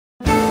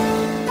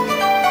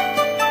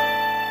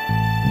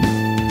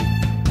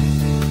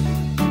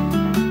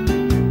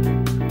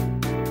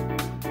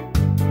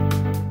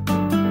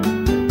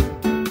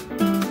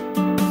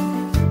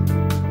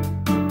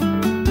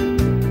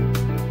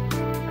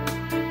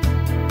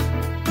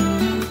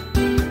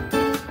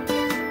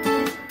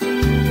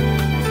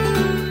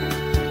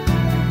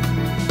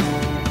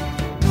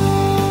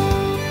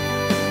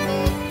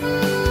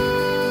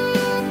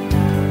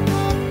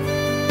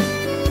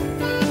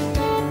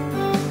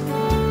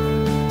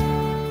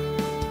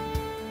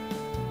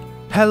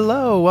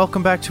Hello,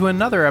 welcome back to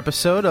another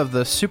episode of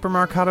the Super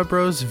Marcato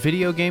Bros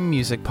Video Game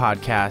Music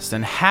Podcast,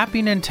 and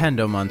happy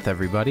Nintendo Month,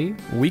 everybody.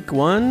 Week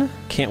 1,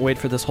 can't wait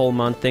for this whole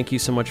month. Thank you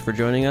so much for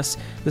joining us.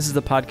 This is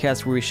the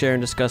podcast where we share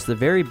and discuss the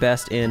very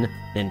best in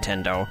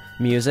Nintendo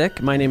music.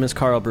 My name is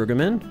Carl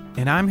Brueggemann.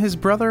 And I'm his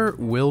brother,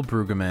 Will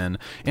Brueggemann.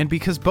 And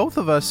because both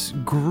of us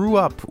grew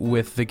up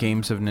with the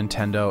games of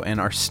Nintendo and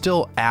are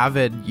still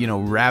avid,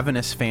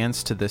 ravenous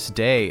fans to this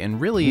day,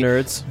 and really...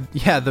 Nerds.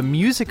 Yeah, the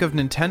music of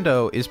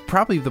Nintendo is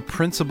probably the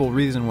principal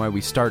reason why we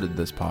started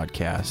this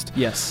podcast.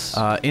 Yes.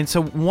 And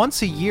so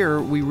once a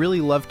year, we really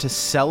love to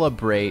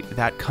celebrate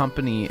that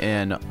company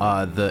and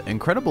the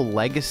incredible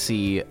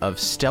legacy of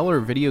stellar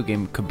video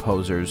game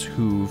composers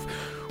who've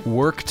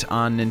worked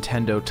on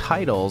Nintendo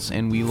titles,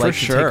 and we like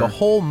to take a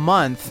whole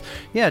month,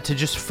 to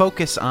just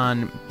focus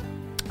on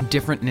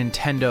different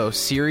Nintendo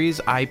series,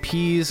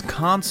 IPs,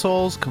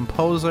 consoles,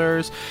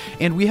 composers,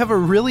 and we have a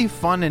really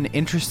fun and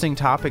interesting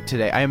topic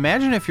today. I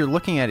imagine if you're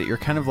looking at it, you're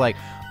kind of like,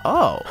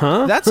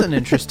 that's an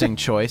interesting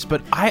choice,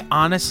 but I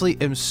honestly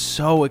am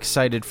so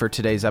excited for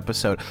today's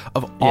episode.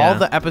 Of all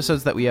the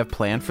episodes that we have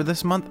planned for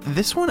this month,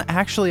 this one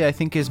actually I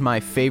think is my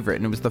favorite,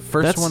 and it was the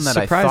first one that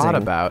surprising. I thought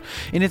about.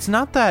 And it's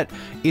not that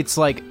it's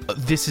like,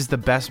 this is the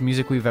best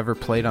music we've ever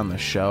played on the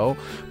show,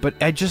 but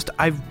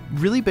I've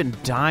really been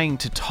dying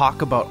to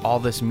talk about all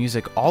this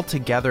music all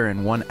together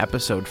in one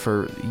episode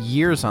for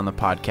years on the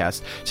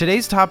podcast.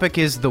 Today's topic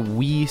is the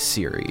Wii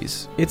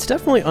series. It's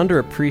definitely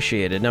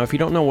underappreciated. Now, if you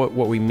don't know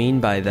what we mean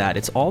by that,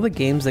 it's all the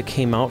games that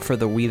came out for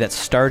the Wii that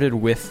started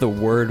with the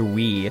word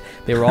Wii.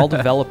 They were all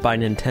developed by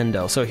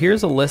Nintendo. So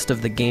here's a list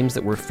of the games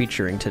that we're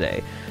featuring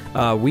today.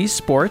 Wii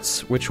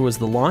Sports, which was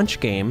the launch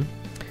game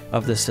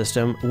of the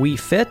system, Wii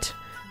Fit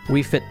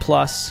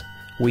Plus,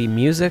 Wii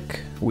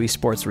Music, Wii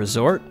Sports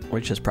Resort,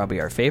 which is probably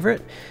our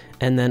favorite,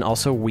 and then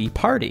also Wii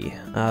Party.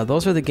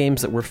 Those are the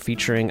games that we're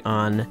featuring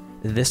on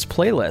this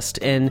playlist.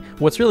 And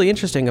what's really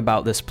interesting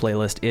about this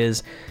playlist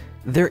is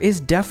there is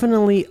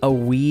definitely a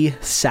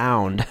Wii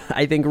sound,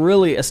 I think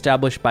really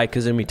established by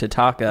Kazumi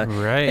Totaka,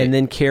 right, and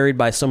then carried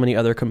by so many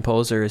other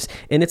composers.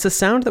 And it's a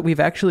sound that we've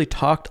actually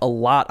talked a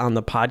lot on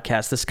the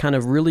podcast, this kind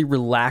of really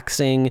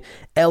relaxing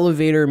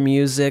elevator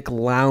music,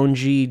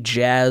 loungy,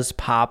 jazz,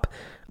 pop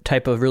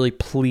type of really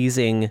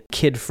pleasing,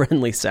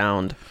 kid-friendly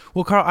sound.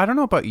 Well, Carl, I don't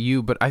know about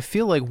you, but I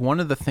feel like one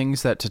of the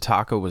things that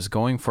Totaka was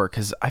going for,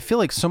 because I feel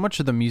like so much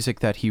of the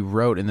music that he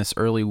wrote in this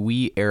early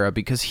Wii era,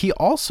 because he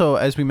also,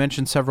 as we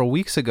mentioned several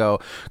weeks ago,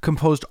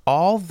 composed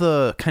all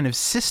the kind of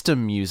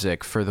system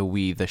music for the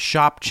Wii, the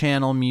shop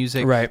channel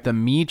music, right, the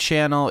Mii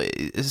channel,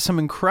 some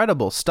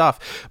incredible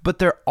stuff, but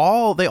they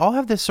all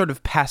have this sort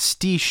of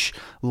pastiche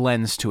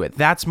lens to it.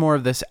 That's more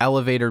of this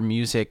elevator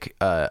music,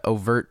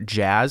 overt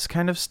jazz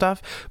kind of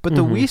stuff, but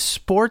the Wii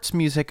Sports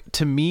music,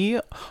 to me,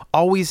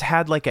 always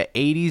had like a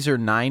 80s or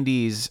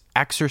 90s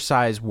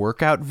exercise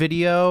workout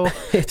video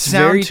it's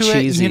sound very to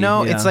cheesy, it,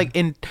 It's like,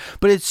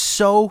 but it's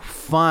so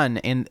fun,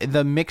 and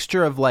the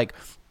mixture of like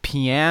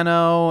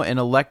piano and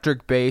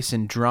electric bass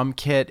and drum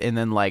kit, and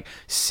then like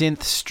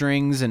synth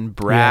strings and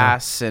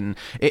brass, and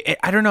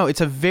I don't know,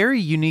 it's a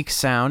very unique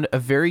sound, a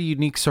very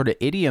unique sort of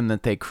idiom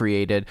that they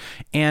created.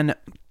 And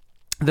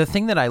the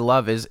thing that I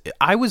love is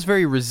I was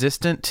very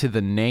resistant to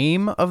the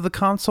name of the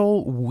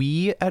console,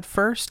 Wii, at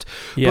first.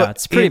 Yeah,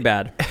 it's pretty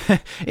bad.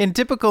 In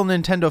typical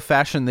Nintendo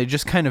fashion, they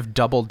just kind of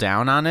double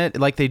down on it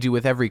like they do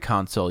with every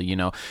console,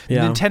 Yeah.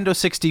 Nintendo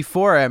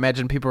 64, I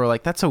imagine people were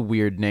like, that's a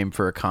weird name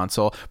for a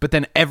console. But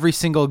then every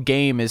single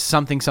game is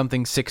something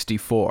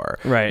 64.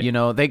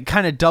 Right. They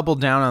kind of double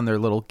down on their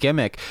little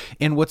gimmick.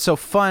 And what's so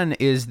fun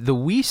is the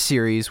Wii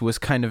series was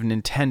kind of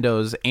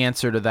Nintendo's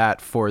answer to that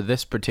for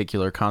this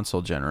particular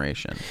console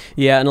generation.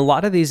 Yeah, and a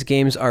lot of these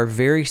games are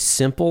very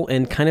simple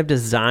and kind of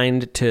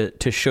designed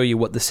to show you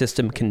what the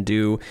system can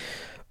do,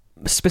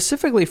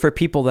 specifically for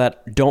people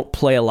that don't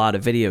play a lot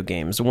of video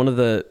games. One of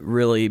the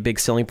really big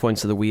selling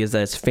points of the Wii is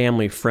that it's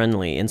family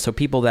friendly, and so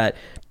people that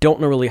don't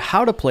know really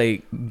how to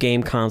play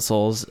game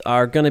consoles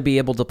are going to be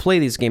able to play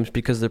these games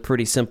because they're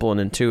pretty simple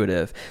and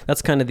intuitive.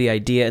 That's kind of the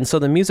idea, and so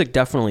the music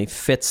definitely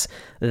fits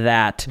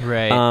that.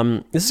 Right.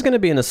 This is going to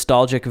be a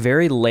nostalgic,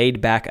 very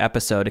laid-back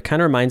episode. It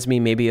kind of reminds me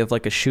maybe of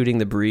like a Shooting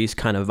the Breeze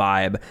kind of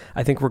vibe.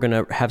 I think we're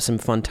going to have some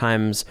fun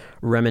times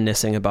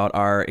reminiscing about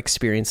our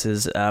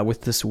experiences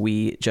with this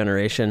Wii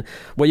generation.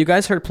 What you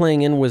guys heard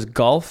playing in was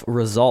Golf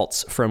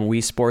Results from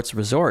Wii Sports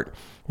Resort.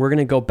 We're going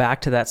to go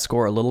back to that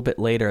score a little bit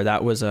later.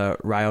 That was a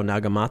Ryo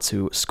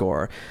Nagamatsu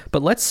score.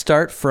 But let's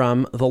start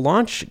from the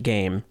launch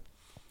game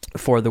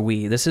for the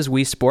Wii. This is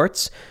Wii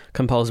Sports,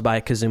 composed by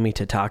Kazumi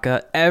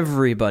Totaka.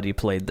 Everybody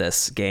played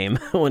this game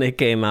when it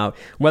came out,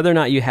 whether or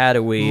not you had a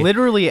Wii.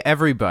 Literally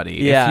everybody.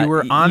 Yeah, if you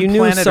were on you knew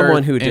Planet someone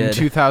Earth who in did.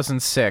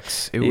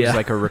 2006, it was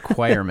like a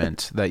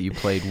requirement that you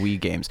played Wii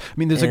games. I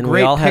mean, there's And a we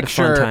great all had a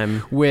fun picture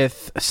time.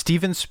 with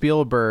Steven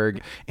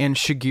Spielberg and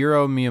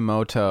Shigeru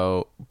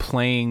Miyamoto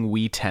playing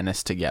Wii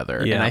tennis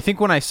together. Yeah. And I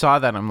think when I saw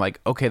that, I'm like,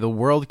 okay, the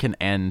world can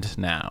end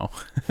now.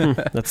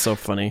 That's so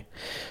funny.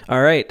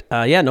 All right.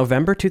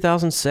 November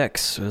 2006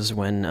 was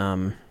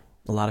when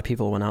A lot of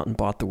people went out and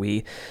bought the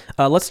Wii.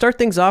 Let's start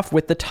things off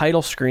with the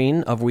title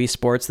screen of Wii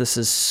Sports. This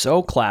is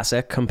so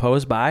classic,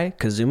 composed by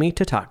Kazumi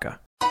Totaka.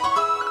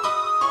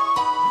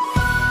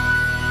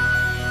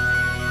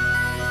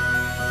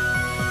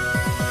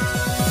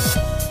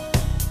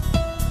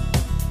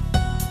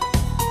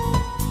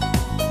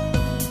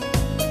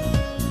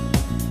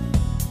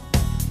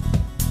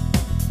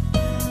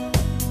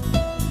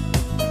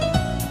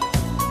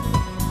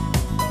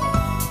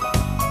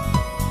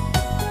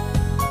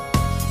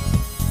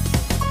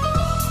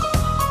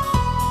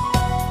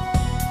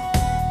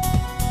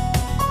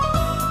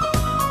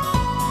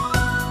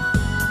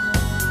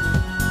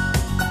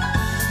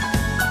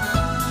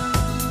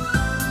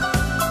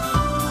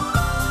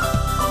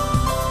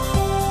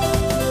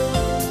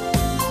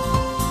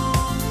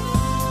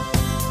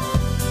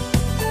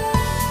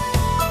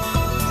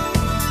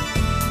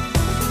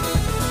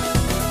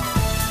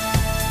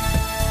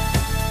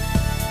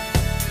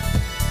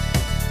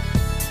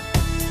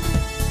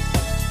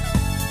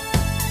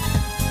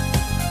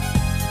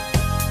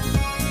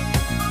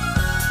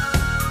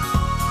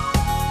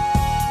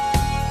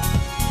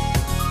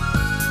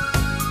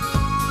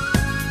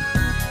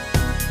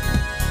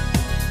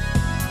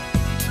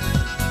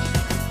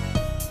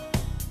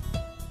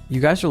 You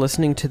guys are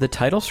listening to the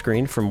title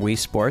screen from Wii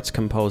Sports,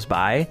 composed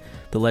by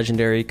the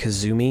legendary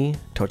Kazumi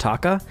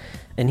Totaka,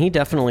 and he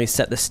definitely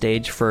set the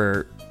stage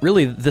for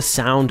really the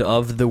sound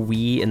of the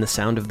Wii and the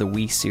sound of the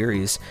Wii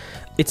series.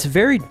 It's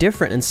very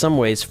different in some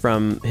ways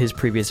from his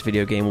previous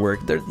video game work.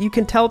 You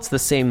can tell it's the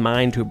same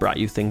mind who brought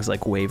you things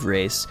like Wave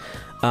Race,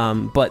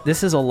 but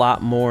this is a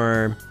lot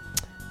more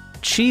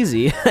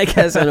cheesy, I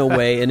guess, in a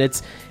way, and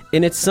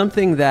it's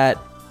something that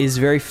is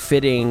very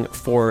fitting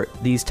for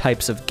these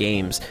types of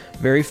games.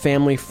 Very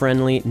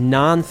family-friendly,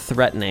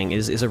 non-threatening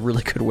is a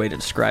really good way to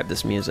describe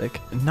this music.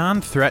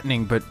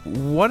 Non-threatening, but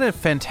what a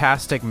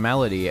fantastic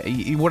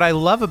melody. What I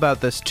love about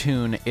this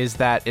tune is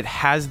that it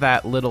has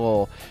that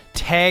little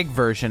tag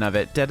version of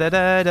it. Da da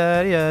da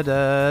da da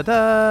da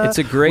da. It's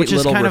a great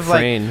little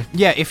refrain. Like,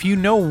 yeah, if you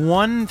know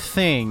one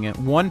thing,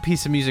 one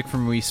piece of music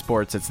from Wii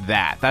Sports, it's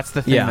that. That's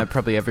the thing that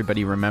probably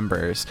everybody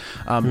remembers.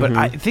 But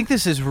I think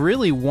this is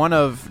really one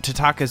of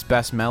Totaka's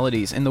best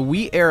melodies. And the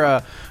Wii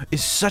era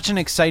is such an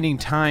exciting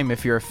time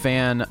if you're a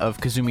fan of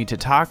Kazumi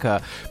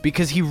Totaka,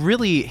 because he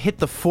really hit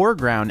the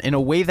foreground in a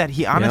way that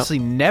he honestly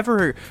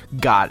never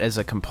got as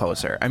a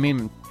composer. I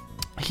mean,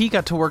 he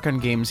got to work on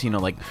games,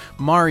 like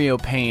Mario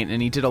Paint,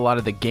 and he did a lot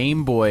of the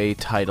Game Boy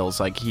titles.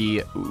 Like,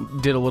 he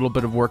did a little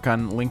bit of work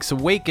on Link's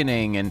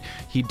Awakening, and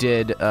he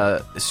did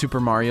Super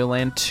Mario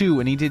Land 2,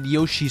 and he did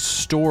Yoshi's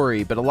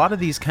Story. But a lot of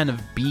these kind of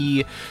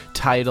B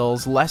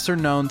titles,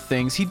 lesser-known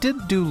things. He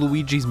did do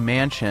Luigi's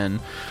Mansion,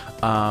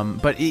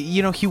 but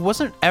he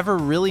wasn't ever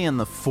really in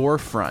the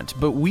forefront.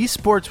 But Wii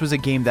Sports was a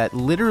game that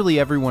literally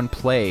everyone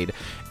played,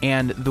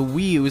 and the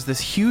Wii was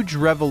this huge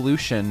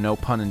revolution, no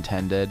pun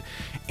intended,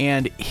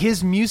 and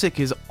his music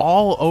is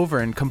all over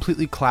and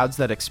completely clouds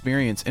that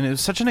experience. And it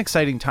was such an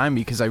exciting time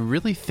because I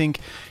really think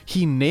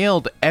he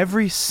nailed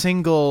every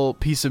single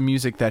piece of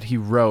music that he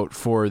wrote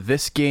for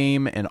this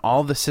game and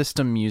all the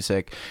system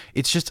music.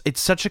 It's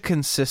such a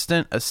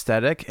consistent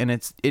aesthetic, and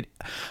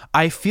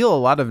I feel a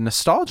lot of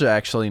nostalgia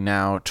actually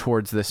now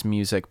towards this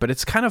music, but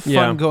it's kind of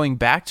fun going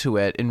back to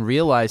it and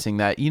realizing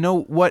that,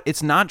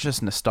 it's not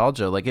just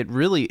nostalgia. Like, it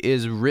really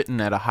is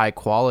written at a high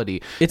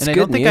quality. It's and I good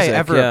don't think music, I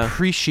ever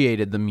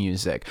appreciated the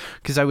music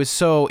because I was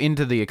so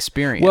into the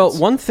experience. Well,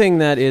 one thing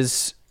that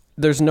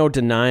there's no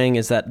denying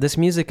is that this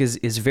music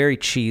is very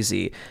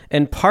cheesy,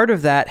 and part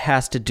of that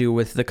has to do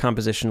with the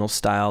compositional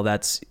style.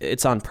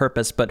 It's on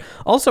purpose, but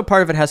also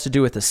part of it has to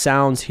do with the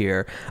sounds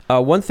here.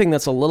 One thing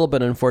that's a little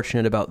bit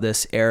unfortunate about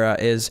this era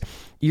is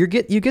you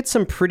get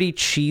some pretty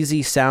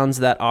cheesy sounds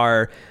that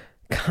are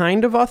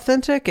kind of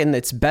authentic, and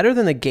it's better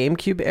than the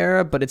GameCube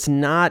era, but it's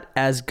not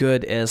as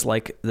good as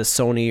like the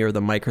Sony or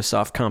the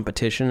Microsoft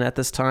competition at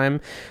this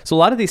time. So a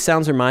lot of these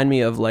sounds remind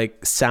me of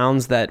like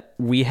sounds that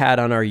we had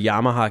on our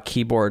Yamaha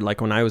keyboard, like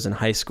when I was in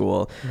high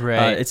school.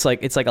 Right. It's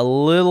like a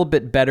little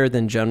bit better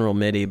than General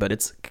MIDI,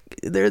 but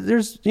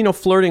there's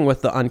flirting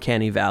with the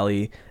uncanny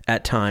valley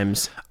at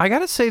times. I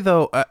gotta say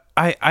though,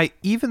 I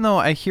even though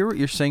I hear what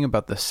you're saying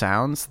about the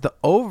sounds, the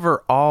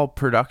overall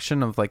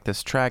production of like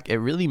this track, it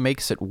really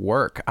makes it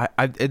work.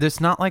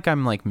 It's not like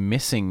I'm like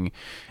missing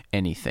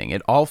anything.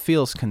 It all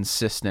feels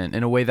consistent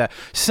in a way that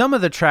some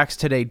of the tracks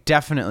today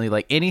definitely,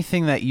 like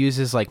anything that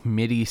uses like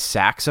MIDI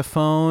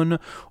saxophone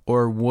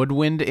or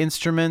woodwind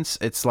instruments,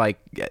 it's like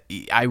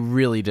I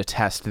really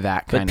detest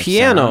that kind of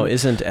piano sound.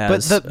 Isn't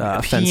as but the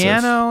offensive.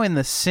 Piano and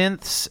the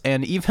synths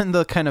and even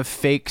the kind of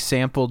fake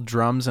sampled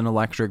drums and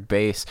electric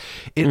bass,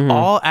 it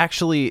all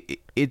actually,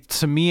 it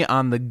to me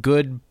on the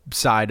good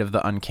side of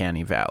the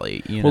uncanny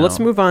valley. Well, let's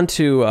move on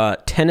to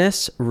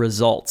tennis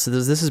results. So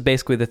this is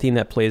basically the theme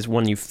that plays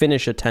when you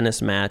finish a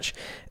tennis match,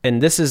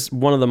 and this is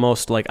one of the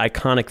most like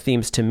iconic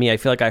themes to me. I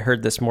feel like I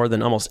heard this more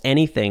than almost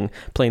anything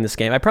playing this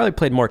game. I probably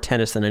played more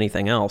tennis than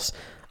anything else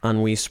on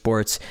Wii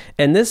Sports,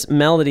 and this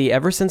melody,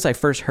 ever since I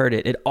first heard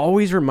it, it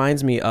always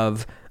reminds me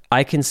of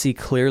I Can See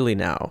Clearly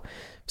Now.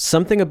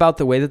 something about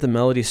the way that the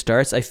melody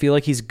starts, I feel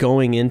like he's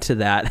going into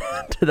that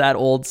to that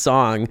old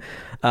song.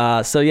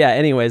 So yeah,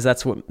 anyways,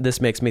 that's what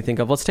this makes me think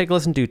of. Let's take a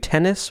listen to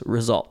Tennis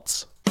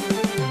Results.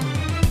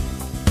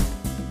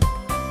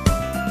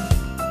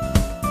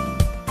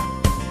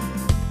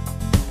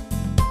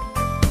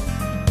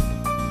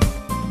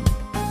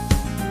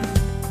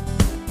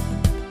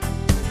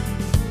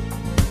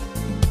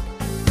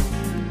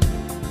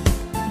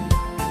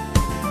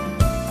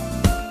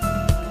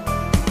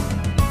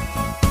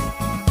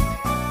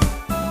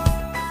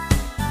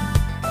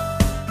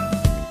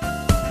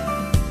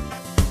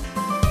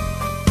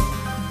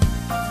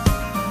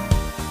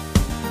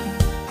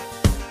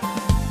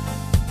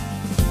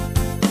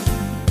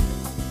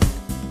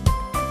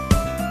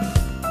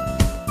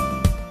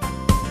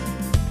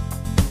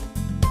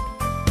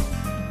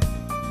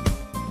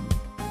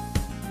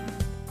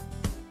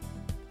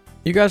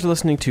 You guys are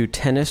listening to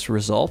Tennis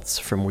Results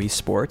from Wii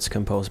Sports,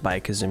 composed by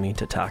Kazumi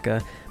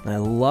Tataka. And I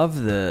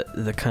love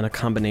the kind of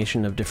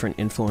combination of different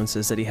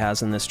influences that he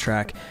has in this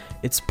track.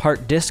 It's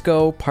part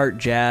disco, part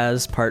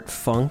jazz, part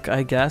funk,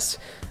 I guess,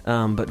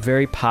 but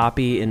very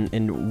poppy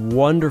and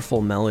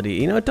wonderful melody.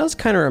 You know, it does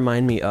kind of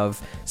remind me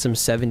of some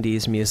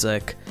 70s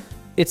music.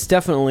 It's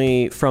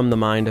definitely from the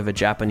mind of a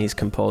Japanese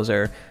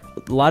composer.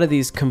 A lot of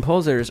these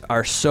composers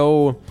are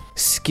so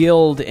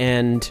skilled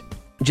and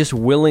just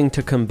willing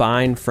to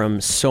combine from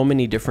so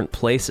many different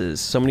places,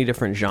 so many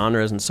different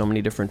genres and so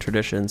many different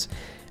traditions.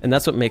 And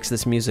that's what makes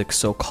this music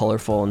so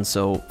colorful and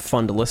so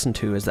fun to listen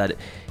to, is that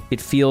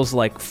it feels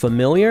like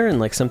familiar and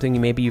like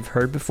something maybe you've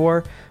heard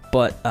before,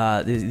 but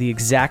the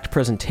exact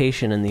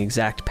presentation and the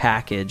exact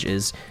package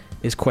is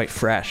quite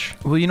fresh.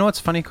 Well, you know what's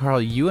funny, Carl?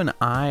 You and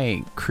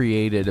I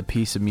created a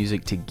piece of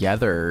music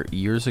together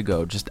years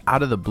ago, just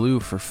out of the blue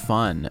for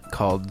fun,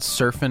 called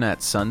Surfin'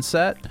 at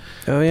Sunset.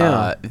 Oh,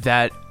 yeah.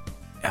 That...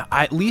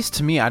 at least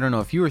to me, I don't know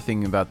if you were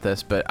thinking about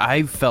this, but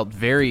I felt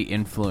very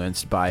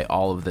influenced by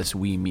all of this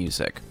Wii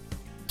music.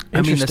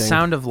 I mean, the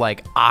sound of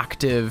like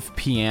octave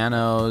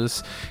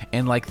pianos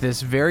and like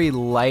this very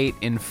light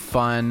and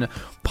fun,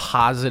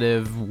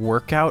 positive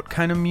workout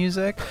kind of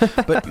music.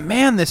 But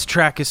man, this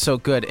track is so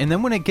good. And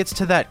then when it gets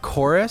to that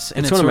chorus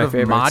and it sort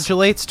of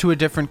modulates to a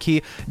different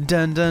key,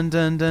 dun dun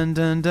dun dun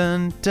dun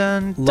dun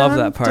dun. Love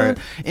that part.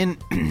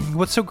 And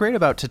what's so great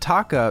about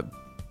Tataka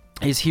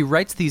is he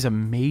writes these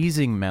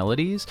amazing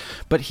melodies,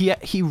 but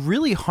he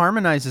really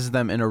harmonizes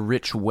them in a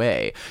rich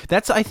way.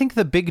 That's, I think,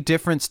 the big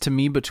difference to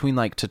me between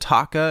like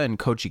Tataka and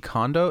Koji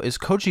Kondo is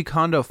Koji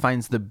Kondo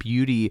finds the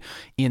beauty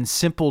in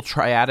simple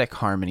triadic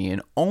harmony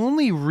and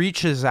only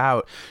reaches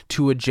out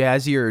to a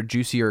jazzier or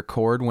juicier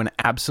chord when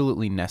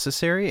absolutely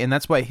necessary. And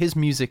that's why his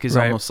music is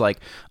almost like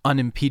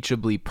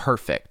unimpeachably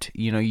perfect.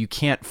 You know, you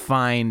can't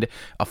find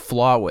a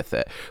flaw with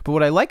it. But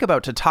what I like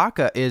about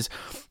Tataka is,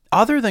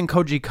 other than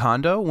Koji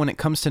Kondo, when it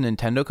comes to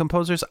Nintendo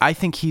composers, I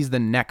think he's the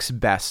next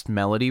best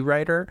melody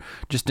writer,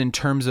 just in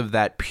terms of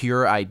that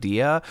pure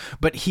idea.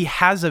 But he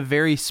has a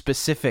very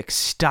specific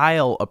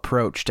style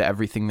approach to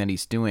everything that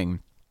he's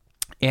doing.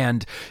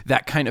 And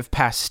that kind of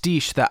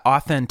pastiche, that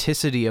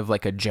authenticity of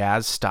like a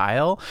jazz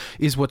style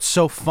is what's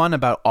so fun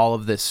about all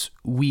of this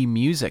Wii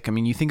music. I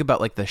mean, you think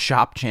about like the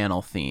Shop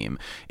Channel theme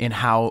and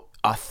how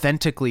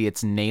authentically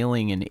it's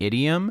nailing an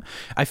idiom.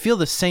 I feel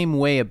the same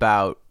way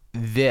about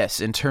this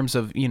in terms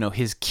of, you know,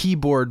 his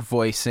keyboard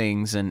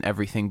voicings and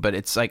everything. But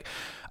it's like,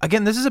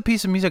 again, this is a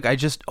piece of music I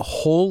just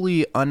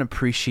wholly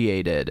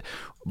unappreciated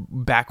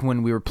back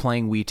when we were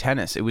playing Wii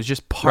Tennis. It was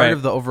just part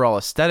of the overall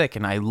aesthetic,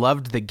 and I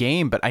loved the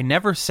game, but I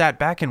never sat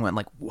back and went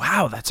like,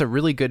 wow, that's a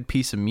really good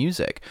piece of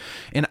music.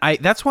 And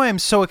that's why I'm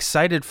so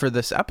excited for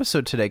this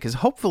episode today, because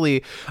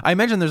hopefully, I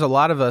imagine there's a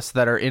lot of us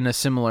that are in a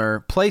similar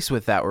place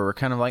with that, where we're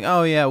kind of like,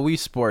 oh yeah, Wii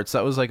Sports,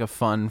 that was like a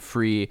fun,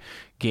 free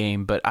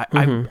game. But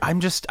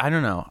I'm just, I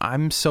don't know,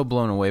 I'm so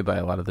blown away by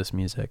a lot of this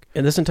music.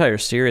 And this entire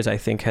series, I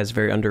think, has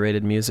very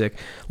underrated music.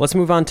 Let's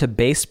move on to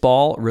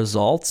Baseball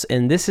Results,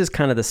 and this is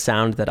kind of the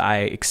sound that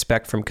I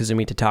expect from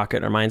Kazumi Tataka.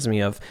 It reminds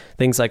me of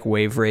things like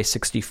Wave Ray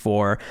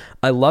 64.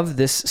 I love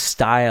this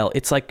style.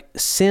 It's like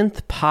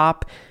synth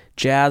pop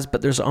jazz,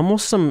 but there's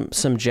almost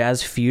some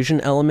jazz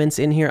fusion elements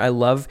in here. I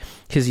love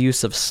his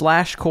use of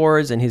slash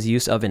chords and his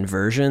use of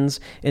inversions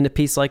in a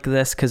piece like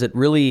this, because it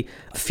really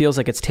feels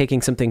like it's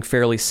taking something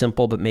fairly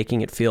simple but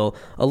making it feel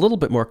a little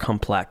bit more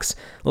complex.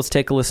 Let's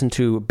take a listen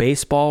to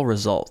Baseball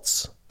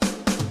Results.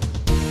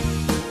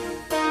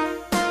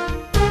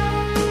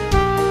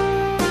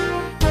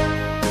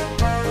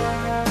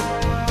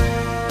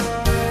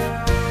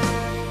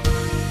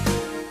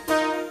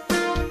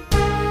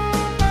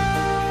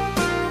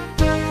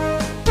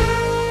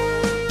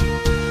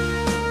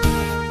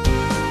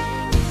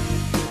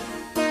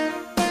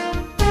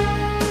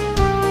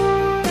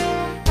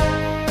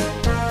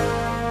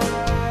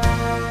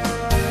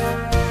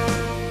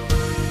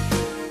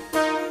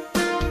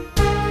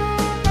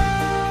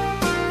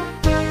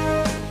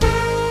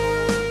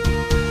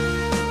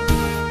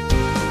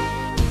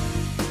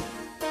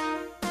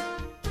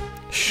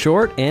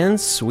 Short and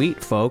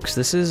sweet, folks.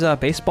 This is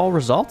Baseball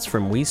Results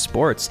from Wii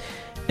Sports.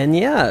 And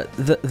yeah,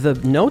 the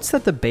notes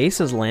that the bass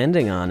is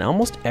landing on,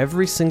 almost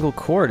every single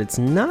chord, it's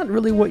not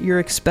really what you're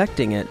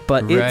expecting it,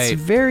 but it's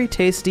very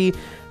tasty,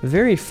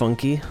 very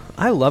funky.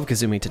 I love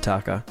Kazumi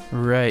Totaka.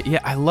 Right. Yeah,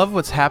 I love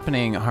what's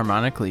happening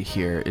harmonically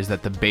here is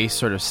that the bass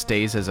sort of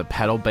stays as a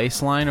pedal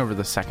bass line over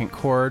the second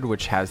chord,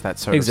 which has that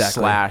sort of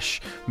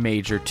slash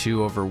major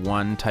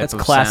 2/1 type of sound.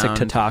 That's classic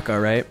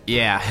Totaka, right?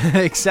 Yeah,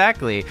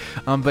 exactly.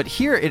 But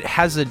here it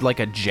has a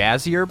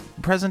jazzier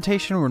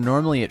presentation where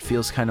normally it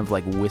feels kind of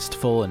like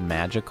wistful and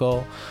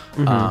magical.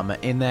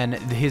 And then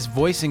his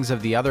voicings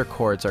of the other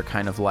chords are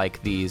kind of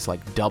like these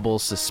like double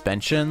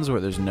suspensions where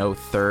there's no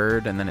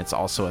third and then it's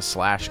also a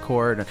slash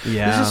chord.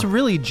 Yeah. There's just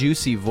really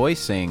juicy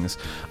voicings.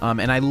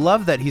 And I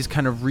love that he's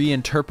kind of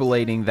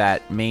reinterpolating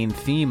that main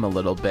theme a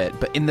little bit.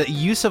 But in the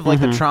use of like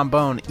the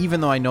trombone, even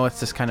though I know it's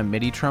this kind of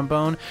MIDI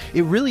trombone,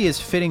 it really is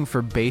fitting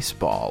for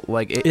baseball.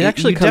 Like it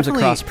actually comes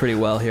across pretty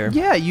well here.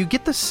 Yeah, you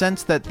get the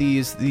sense that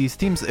these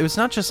themes, it was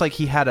not just like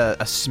he had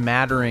a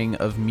smattering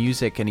of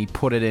music and he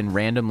put it in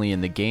randomly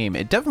in the game.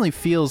 It definitely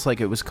feels like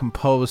it was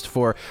composed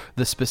for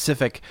the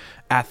specific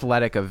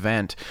athletic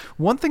event.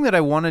 One thing that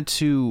I wanted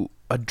to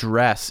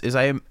address is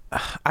I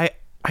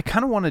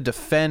kind of want to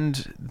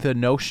defend the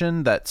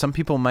notion that some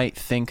people might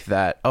think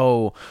that,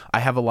 oh, I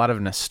have a lot of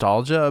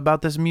nostalgia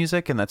about this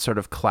music and that's sort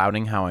of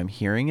clouding how I'm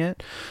hearing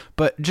it.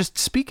 But just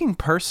speaking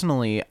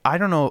personally, I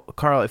don't know,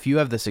 Carl, if you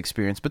have this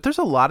experience, but there's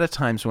a lot of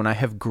times when I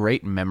have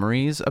great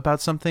memories about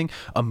something,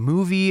 a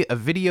movie, a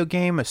video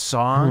game, a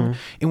song,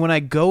 and when I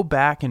go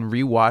back and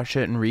rewatch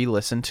it and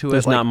re-listen to it,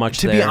 there's not much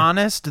to be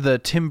honest, the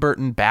Tim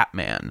Burton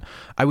Batman,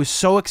 I was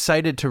so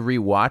excited to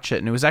rewatch it,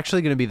 and it was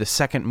actually going to be the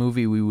second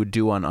movie we would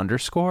do on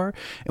Underscore.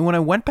 And when I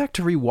went back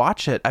to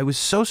rewatch it, I was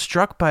so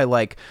struck by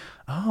like,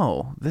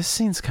 oh, this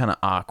scene's kind of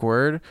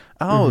awkward.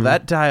 Oh,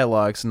 that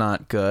dialogue's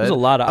not good. There's a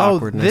lot of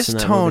awkwardness. This in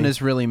that tone movie.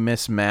 is really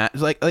mismatched.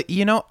 Like,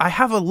 you know, I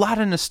have a lot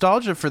of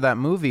nostalgia for that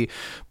movie,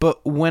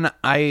 but when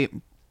I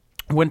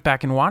went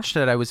back and watched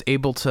it, I was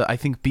able to, I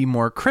think, be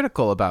more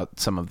critical about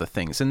some of the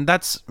things. And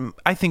that's,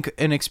 I think,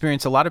 an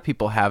experience a lot of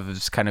people have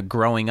is kind of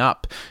growing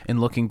up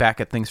and looking back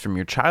at things from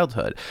your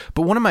childhood.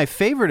 But one of my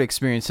favorite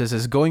experiences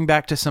is going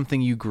back to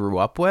something you grew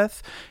up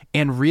with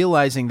and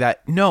realizing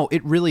that, no,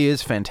 it really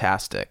is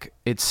fantastic.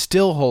 It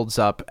still holds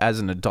up as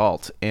an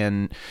adult.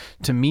 And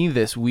to me,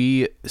 this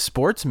Wii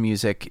sports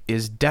music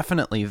is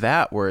definitely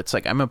that, where it's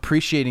like, I'm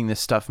appreciating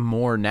this stuff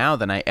more now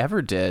than I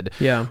ever did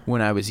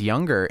when I was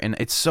younger. And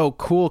it's so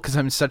cool because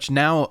I'm such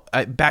now,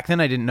 back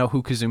then I didn't know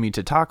who Kazumi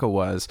Totaka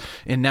was.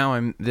 And now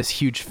I'm this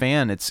huge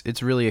fan.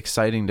 It's really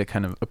exciting to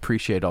kind of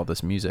appreciate all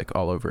this music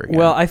all over again.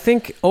 Well, I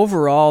think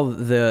overall,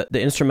 the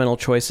instrumental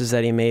choices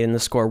that he made in the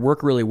score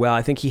work really well.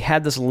 I think he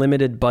had this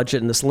limited budget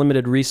and this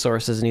limited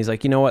resources, and he's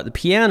like, you know what, the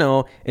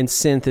piano and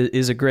synth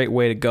is a great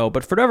way to go.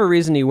 But for whatever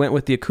reason, he went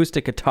with the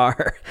acoustic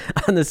guitar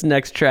on this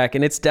next track,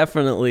 and it's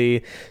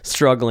definitely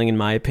struggling in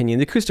my opinion.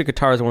 The acoustic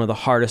guitar is one of the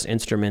hardest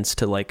instruments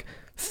to like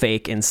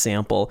fake and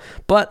sample.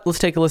 But let's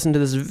take a listen to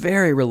this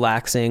very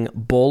relaxing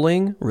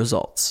Bowling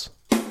Results.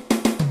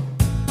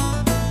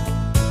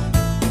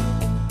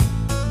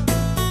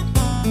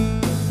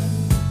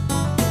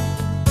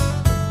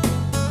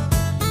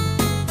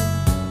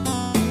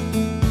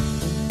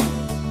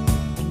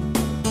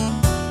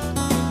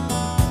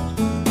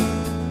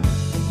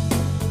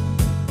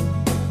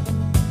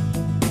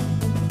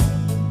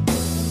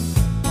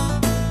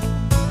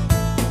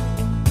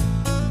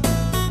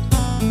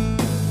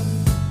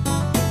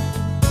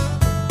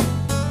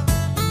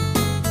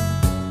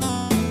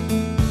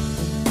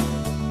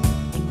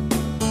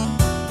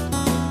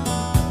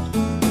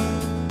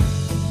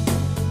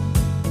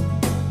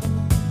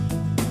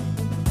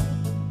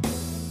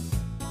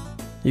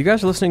 You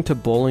guys are listening to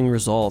Bowling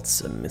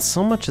Results.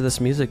 So much of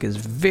this music is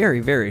very,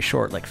 very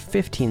short, like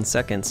 15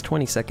 seconds,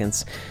 20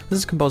 seconds. This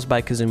is composed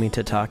by Kazumi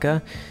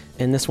Totaka,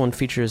 and this one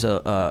features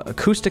a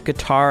acoustic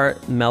guitar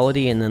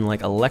melody and then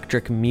like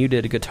electric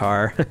muted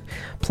guitar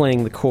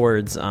playing the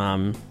chords.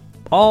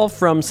 All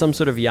from some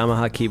sort of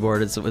Yamaha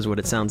keyboard is what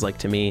it sounds like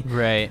to me.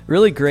 Right.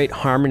 Really great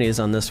harmonies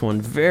on this one.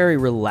 Very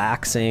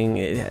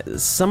relaxing.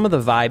 Some of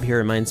the vibe here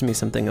reminds me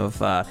something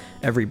of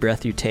Every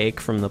Breath You Take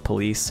from The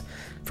Police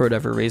for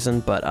whatever reason.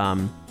 But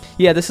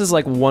yeah, this is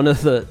like one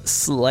of the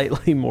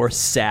slightly more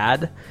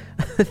sad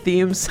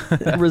themes,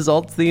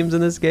 results themes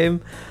in this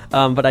game.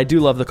 But I do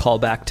love the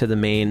callback to the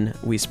main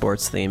Wii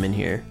Sports theme in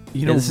here.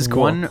 You know, this is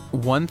cool.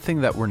 One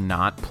thing that we're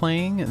not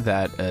playing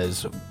that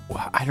is,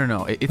 I don't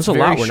know, it's There's very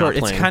a lot short.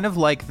 we're not It's kind of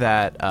like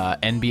that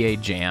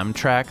NBA Jam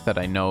track that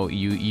I know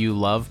you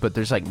love, but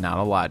there's like not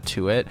a lot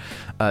to it.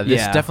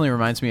 This definitely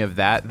reminds me of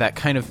that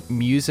kind of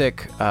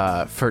music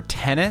for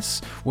tennis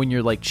when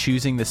you're like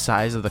choosing the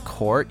size of the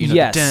court. You know,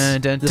 yes,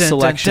 the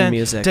selection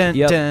music.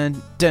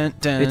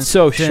 It's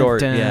so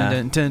short. Yeah,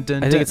 I think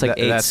it's like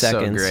 8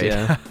 seconds. So great.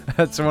 Yeah,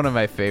 that's one of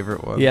my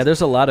favorite ones. Yeah,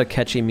 there's a lot of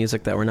catchy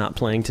music that we're not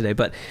playing today,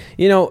 but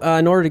you know,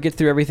 in order to get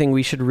through everything,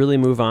 we should really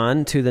move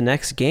on to the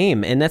next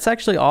game, and that's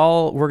actually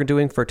all we're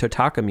doing for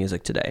Totaka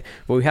music today.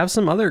 But we have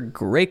some other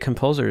great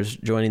composers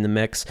joining the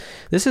mix.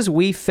 This is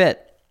Wii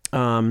Fit.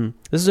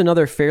 This is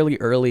another fairly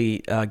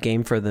early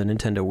game for the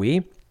Nintendo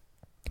Wii.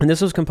 And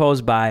this was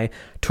composed by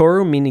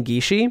Toru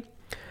Minegishi,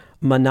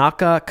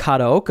 Manaka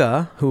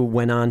Kataoka, who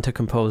went on to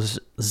compose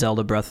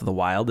Zelda Breath of the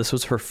Wild. This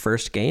was her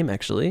first game,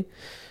 actually,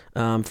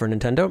 for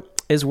Nintendo,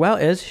 as well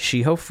as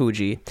Shiho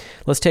Fuji.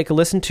 Let's take a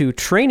listen to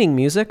training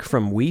music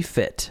from Wii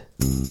Fit.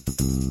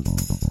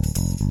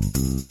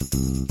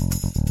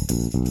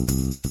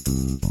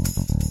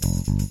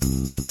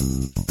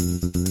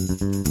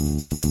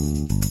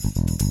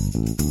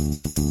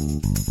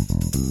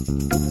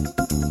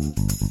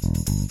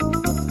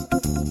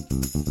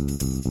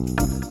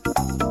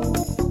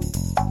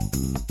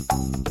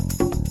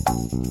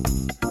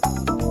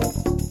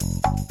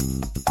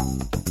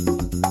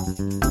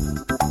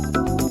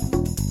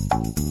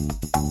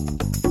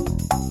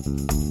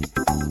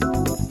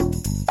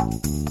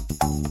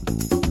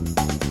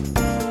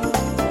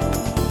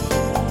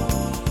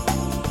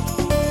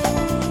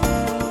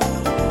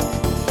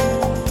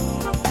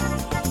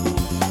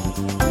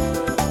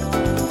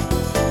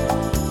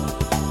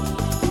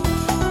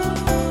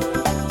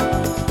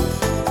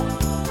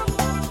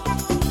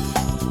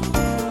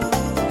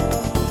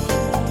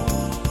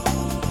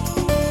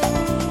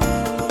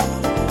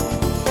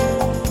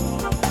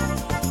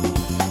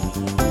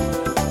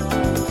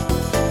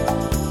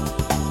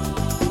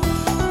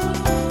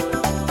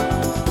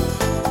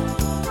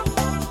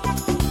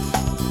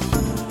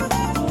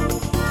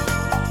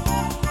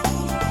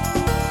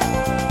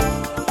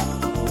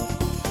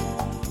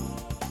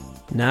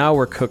 Now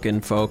we're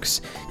cooking,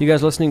 folks. You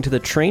guys listening to the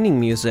training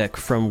music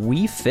from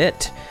Wii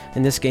Fit,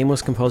 and this game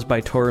was composed by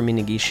Toru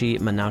Minegishi,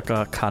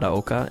 Manaka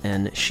Kataoka,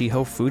 and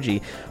Shiho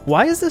Fuji.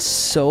 Why is this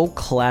so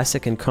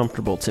classic and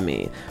comfortable to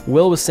me?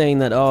 Will was saying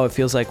that, it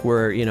feels like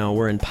we're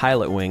in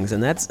Pilot Wings,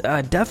 and that's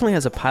definitely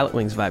has a Pilot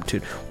Wings vibe to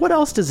it. What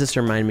else does this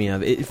remind me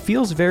of? It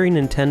feels very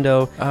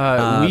Nintendo.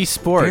 Wii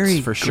Sports,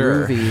 very for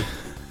sure. Groovy.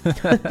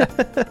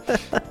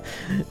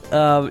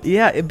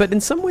 Yeah, but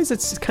in some ways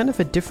it's kind of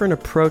a different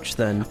approach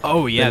than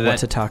what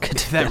to talk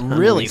that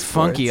really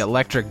funky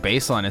electric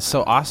bass line is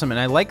so awesome, and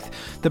I like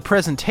the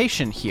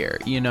presentation here.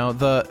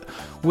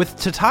 With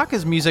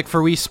Tataka's music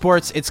for Wii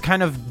Sports, it's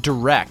kind of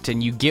direct,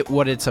 and you get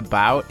what it's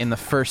about in the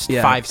first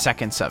 5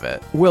 seconds of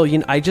it. Well,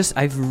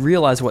 I've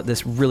realized what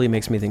this really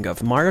makes me think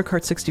of: Mario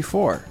Kart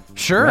 64.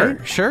 Sure,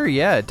 right? Sure,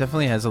 yeah, it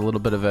definitely has a little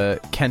bit of a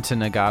Kenta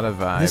Nagata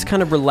vibe. This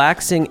kind of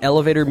relaxing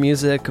elevator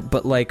music,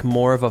 but like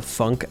more of a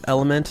funk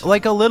element,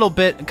 like a little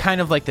bit,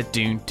 kind of like the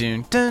dun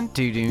dun dun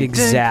dun dun.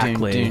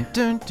 Exactly. Dun,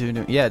 dun, dun,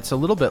 dun. Yeah, it's a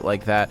little bit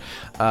like that,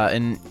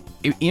 and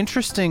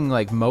interesting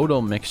like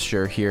modal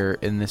mixture here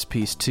in this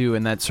piece too,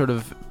 and that sort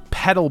of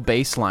pedal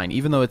bass line,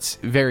 even though it's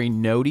very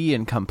notey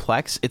and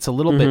complex, it's a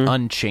little bit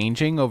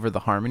unchanging over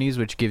the harmonies,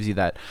 which gives you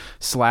that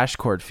slash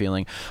chord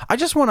feeling. I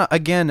just want to,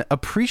 again,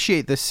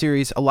 appreciate this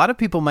series. A lot of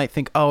people might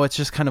think, it's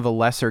just kind of a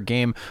lesser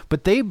game,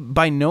 but they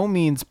by no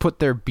means put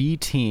their B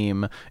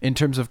team in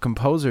terms of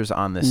composers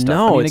on this stuff.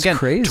 No, it's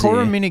crazy.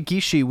 Toru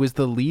Minegishi was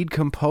the lead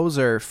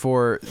composer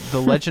for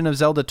The Legend of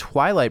Zelda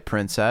Twilight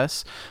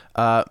Princess.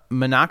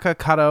 Manaka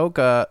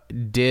Kataoka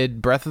did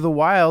Breath of the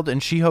Wild,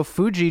 and Shiho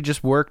Fuji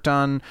just worked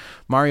on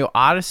Mario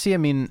Odyssey. I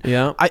mean,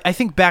 I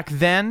think back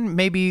then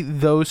maybe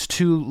those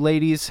two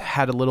ladies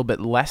had a little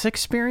bit less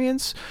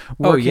experience.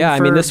 This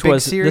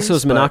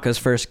was Manaka's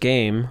first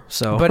game,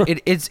 so but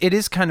it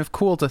is kind of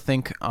cool to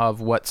think of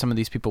what some of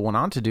these people went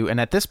on to do.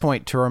 And at this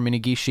point, Toru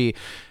Minegishi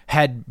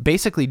had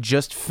basically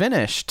just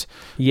finished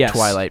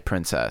Twilight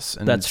Princess,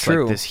 and that's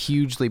true. Like this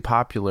hugely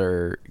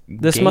popular.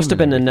 This must have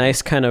been a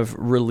nice kind of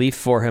relief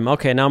for him.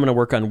 Okay, now I'm going to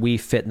work on Wii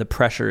Fit, and the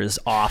pressure is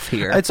off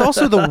here. It's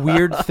also the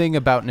weird thing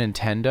about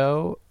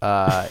Nintendo.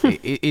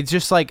 It's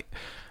just like,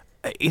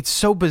 it's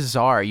so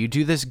bizarre. You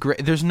do this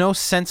great. There's no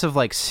sense of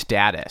like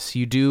status.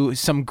 You do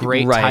some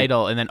great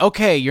title, and then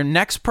your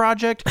next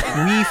project,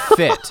 Wii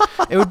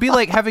Fit. It would be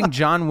like having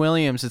John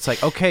Williams. It's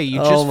like, okay, you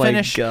just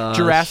finished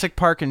Jurassic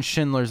Park and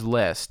Schindler's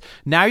List.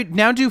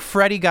 Now do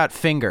Freddy Got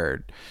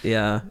Fingered.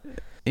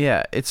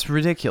 Yeah, it's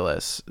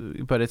ridiculous,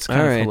 but it's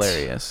kind of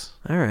hilarious.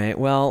 All right,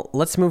 well,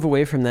 let's move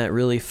away from that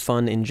really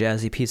fun and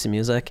jazzy piece of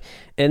music.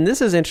 And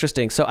this is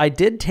interesting. So I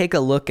did take a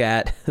look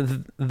at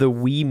the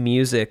Wii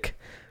Music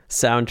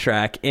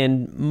soundtrack,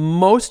 and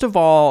most of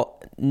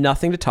all,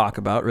 nothing to talk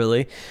about,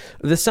 really.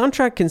 The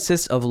soundtrack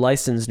consists of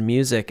licensed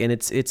music, and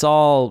it's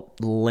all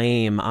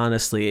lame,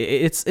 honestly.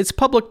 It's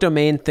public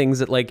domain things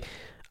that, like,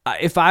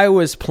 if I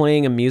was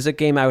playing a music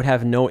game, I would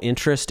have no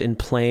interest in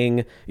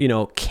playing,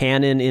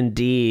 Canon in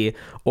D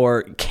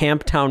or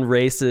Camptown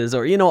Races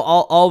or,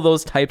 all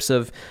those types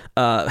of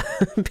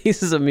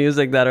pieces of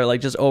music that are like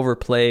just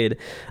overplayed.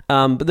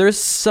 But there's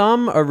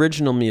some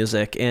original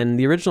music, and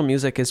the original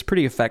music is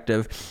pretty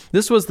effective.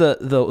 This was the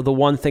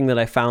one thing that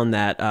I found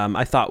that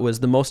I thought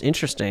was the most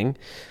interesting.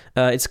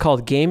 It's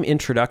called Game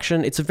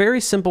Introduction. It's very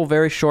simple,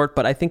 very short,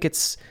 but I think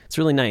it's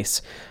really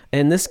nice.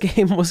 And this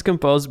game was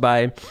composed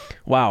by,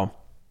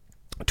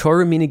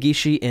 Toru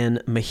Minegishi and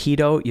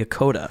Mahito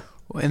Yokota.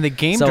 And the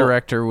game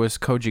director was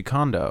Koji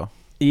Kondo.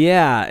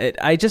 Yeah,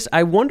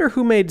 I wonder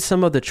who made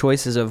some of the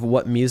choices of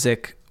what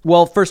music.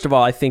 Well, first of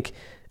all, I think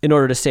in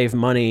order to save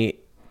money,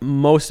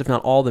 most, if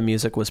not all, the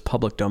music was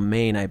public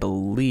domain, I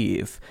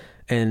believe.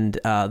 And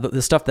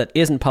the stuff that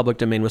isn't public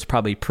domain was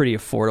probably pretty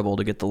affordable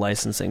to get the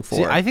licensing for.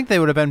 See, I think they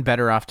would have been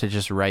better off to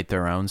just write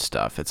their own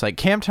stuff. It's like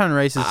Camptown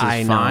Races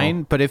is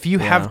fine, but if you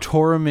have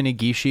Toru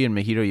Minagishi and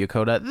Mahito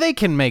Yokota, they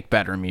can make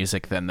better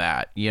music than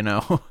that, you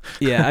know?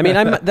 Yeah, I mean,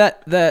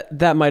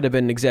 that might have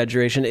been an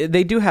exaggeration.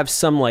 They do have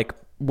some like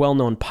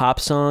well-known pop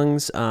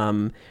songs.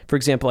 For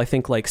example, I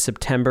think like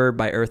September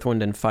by Earth,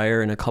 Wind and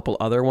Fire and a couple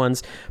other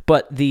ones.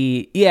 But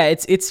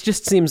it's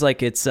just seems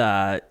like it's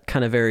kind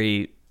of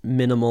very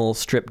minimal,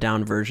 stripped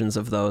down versions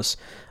of those.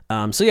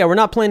 So yeah, we're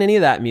not playing any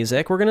of that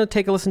music. We're going to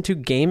take a listen to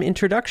Game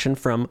Introduction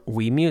from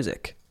Wii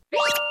Music.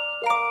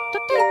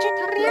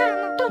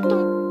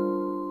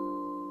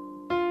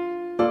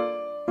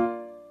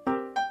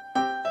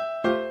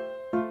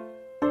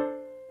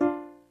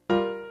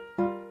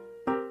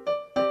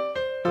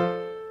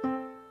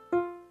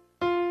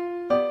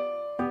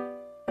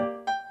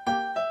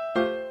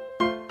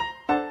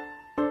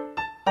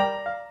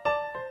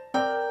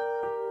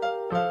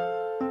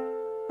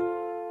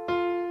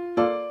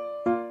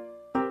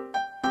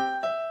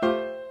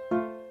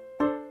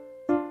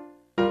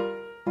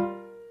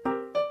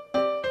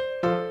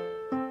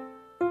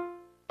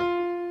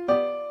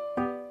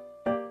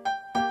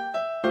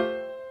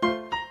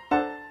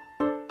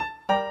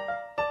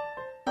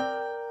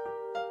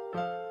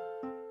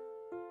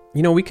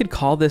 You know, we could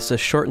call this a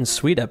short and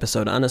sweet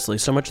episode, honestly.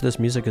 So much of this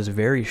music is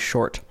very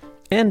short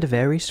and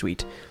very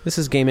sweet. This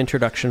is Game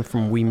Introduction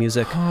from Wii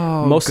Music,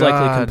 most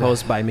likely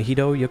composed by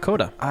Mahito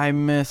Yokota. I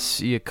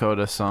miss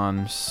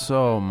Yokota-san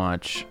so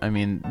much. I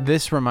mean,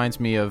 this reminds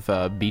me of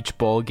Beach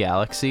Bowl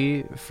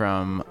Galaxy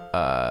from...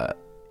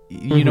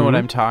 You know what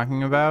I'm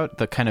talking about?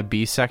 The kind of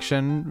B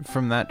section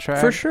from that track?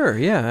 For sure,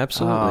 yeah,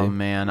 absolutely. Oh,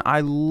 man.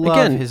 I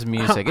love his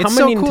music. It's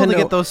so cool to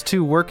get those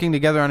two working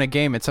together on a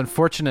game. It's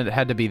unfortunate it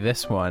had to be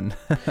this one.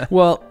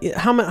 Well,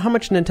 how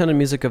much Nintendo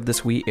music of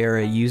this Wii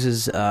era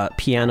uses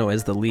piano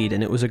as the lead?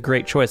 And it was a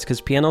great choice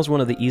because piano is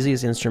one of the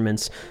easiest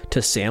instruments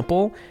to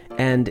sample,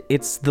 and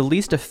it's the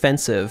least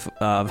offensive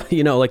of,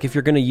 like if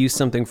you're going to use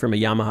something from a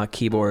Yamaha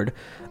keyboard,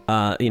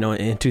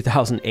 in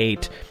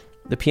 2008,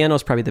 the piano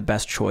is probably the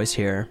best choice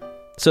here.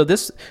 So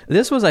this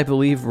was, I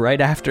believe, right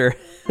after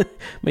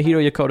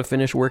Mahito Yokota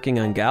finished working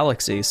on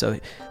Galaxy. So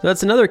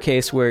that's another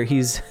case where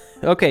he's...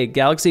 Okay,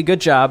 Galaxy,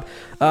 good job.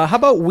 How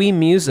about Wii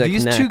Music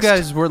These next? two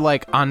guys were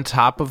like on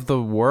top of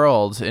the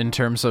world in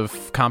terms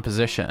of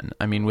composition.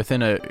 I mean,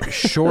 within a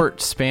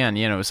short span,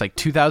 it was like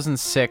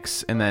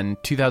 2006 and then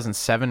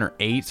 2007 or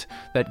 8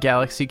 that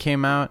Galaxy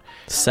came out.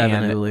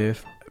 7, I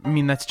believe. I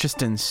mean, that's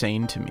just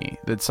insane to me.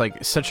 That's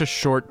like such a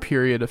short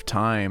period of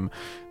time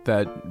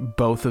that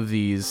both of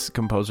these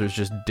composers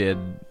just did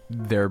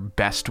their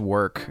best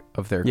work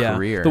of their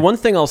career. The one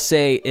thing I'll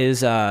say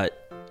is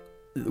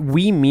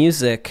Wii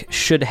Music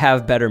should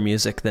have better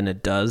music than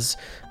it does.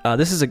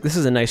 This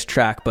is a nice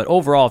track, but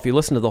overall, if you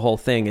listen to the whole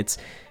thing,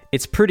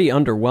 it's pretty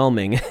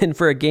underwhelming. And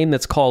for a game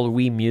that's called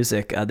Wii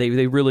Music,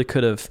 they really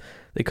could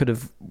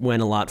have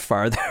went a lot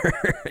farther,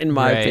 in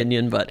my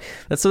opinion. But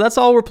that's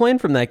all we're playing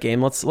from that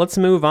game. Let's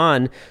move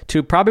on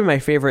to probably my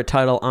favorite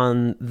title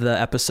on the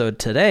episode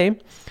today.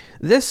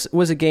 This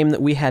was a game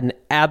that we had an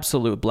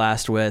absolute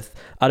blast with.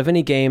 Out of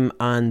any game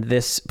on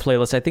this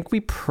playlist, I think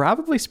we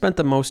probably spent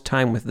the most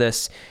time with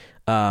this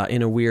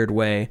in a weird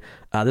way.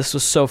 This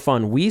was so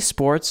fun. Wii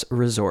Sports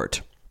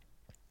Resort.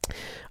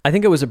 I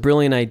think it was a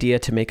brilliant idea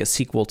to make a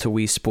sequel to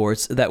Wii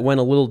Sports that went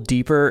a little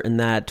deeper and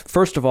that,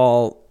 first of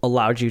all,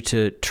 allowed you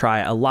to try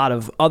a lot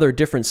of other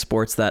different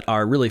sports that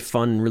are really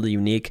fun, really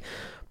unique.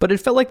 But it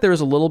felt like there was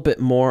a little bit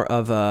more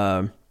of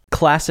a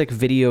classic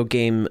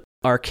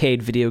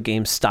arcade video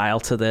game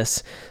style to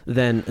this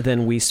than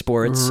Wii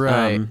Sports.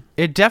 Right.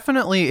 It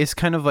definitely is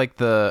kind of like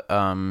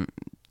the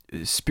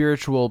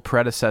spiritual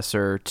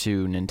predecessor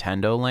to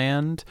Nintendo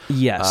Land.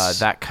 Yes.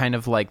 That kind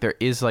of like, there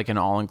is like an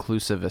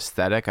all-inclusive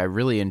aesthetic. I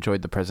really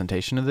enjoyed the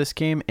presentation of this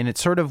game, and it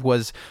sort of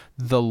was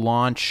the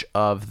launch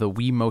of the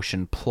Wii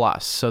Motion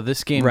Plus. So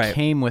this game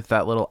came with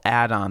that little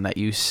add-on that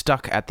you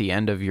stuck at the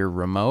end of your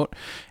remote,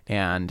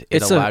 and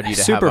it allowed you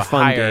to have a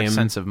higher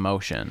sense of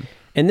motion.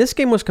 And this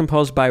game was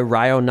composed by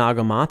Ryo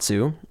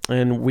Nagamatsu,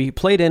 and we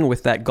played in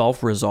with that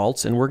golf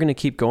results, and we're going to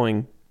keep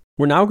going.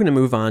 We're now going to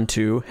move on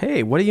to,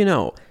 hey, what do you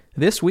know?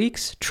 This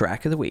week's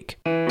Track of the Week.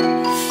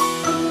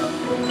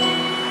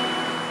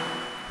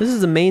 This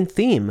is the main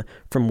theme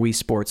from Wii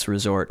Sports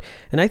Resort,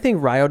 and I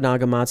think Ryo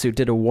Nagamatsu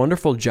did a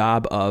wonderful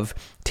job of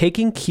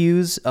taking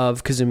cues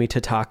of Kazumi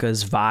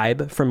Tataka's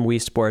vibe from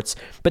Wii Sports,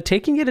 but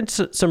taking it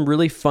into some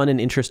really fun and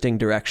interesting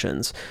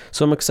directions.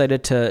 So I'm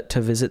excited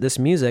to visit this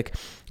music.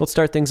 Let's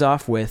start things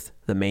off with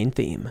the main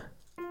theme.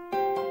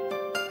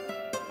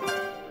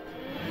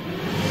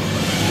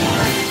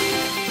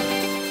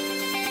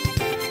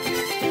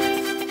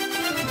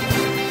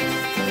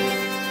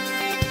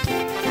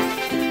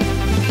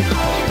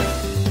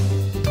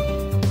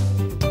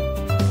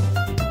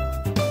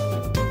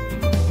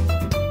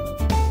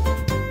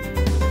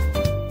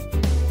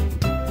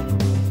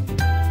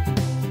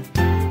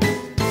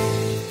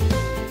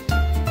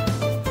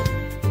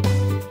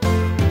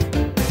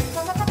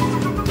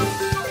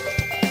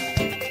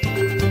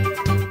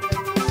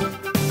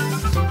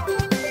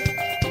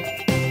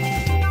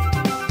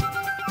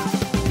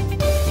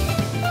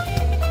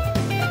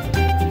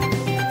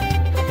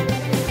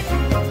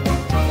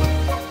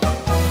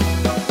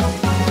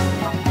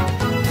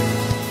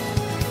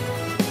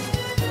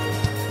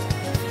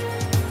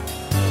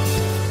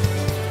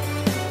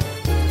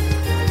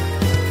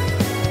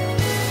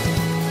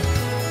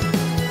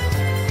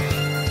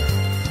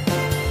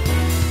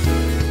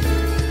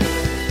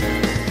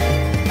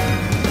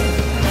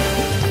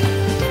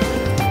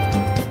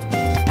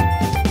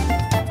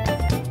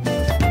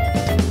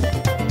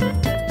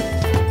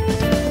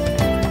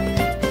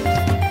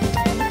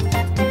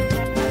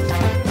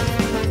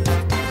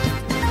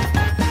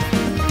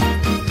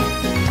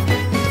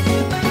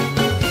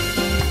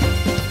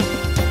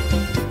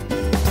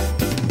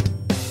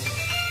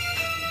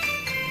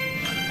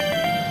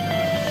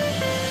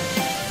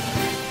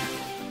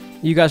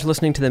 You guys are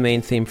listening to the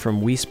main theme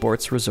from Wii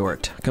Sports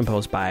Resort,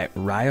 composed by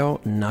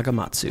Ryo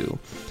Nagamatsu.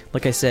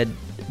 Like I said,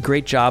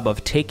 great job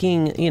of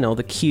taking,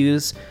 the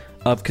cues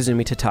of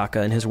Kazumi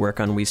Totaka and his work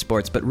on Wii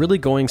Sports, but really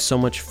going so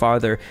much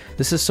farther.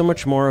 This is so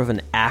much more of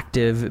an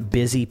active,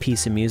 busy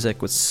piece of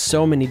music with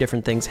so many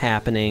different things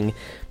happening.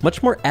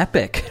 Much more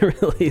epic,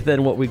 really,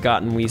 than what we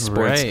got in Wii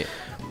Sports. Right.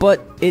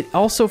 But it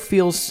also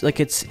feels like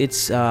it's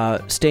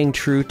staying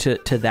true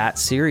to that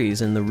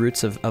series and the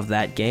roots of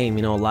that game.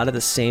 A lot of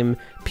the same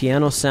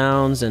piano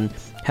sounds and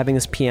having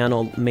this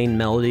piano main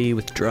melody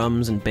with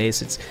drums and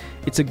bass.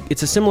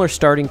 It's a similar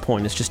starting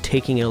point. It's just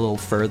taking it a little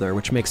further,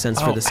 which makes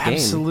sense for this game.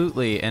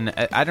 Absolutely. And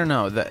I don't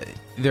know,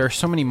 there are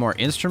so many more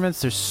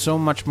instruments. There's so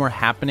much more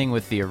happening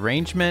with the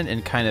arrangement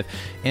and kind of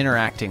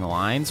interacting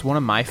lines. One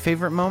of my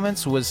favorite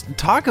moments was,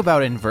 talk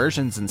about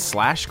inversions and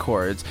slash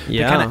chords.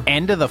 Yeah. The kind of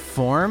end of the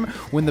form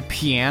when the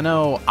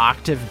piano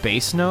octave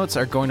bass notes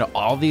are going to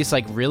all these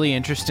like really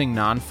interesting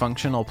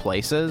non-functional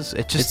places.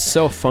 It's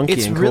so funky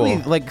and cool. It's really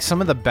like some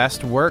of the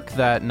best work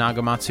that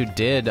Nagamatsu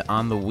did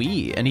on the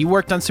Wii. And he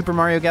worked on Super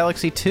Mario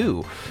Galaxy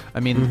 2. I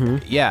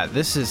mean, yeah,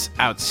 this is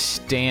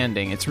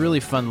outstanding. It's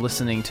really fun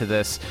listening to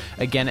this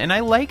again. And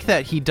I like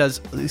that he does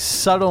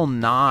subtle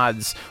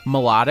nods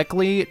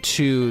melodically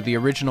to the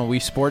original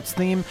Wii Sports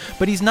theme,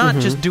 but he's not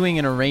just doing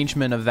an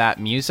arrangement of that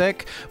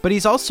music, but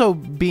he's also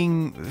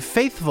being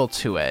faithful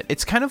to it.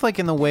 It's kind of like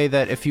in the way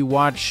that if you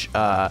watch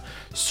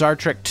Star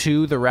Trek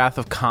II, The Wrath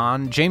of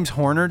Khan, James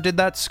Horner did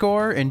that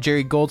score, and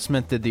Jerry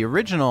Goldsmith did the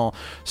original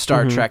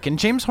Star Trek. And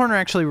James Horner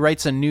actually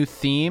writes a new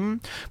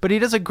theme, but he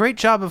does a great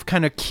job of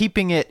kind of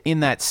keeping it in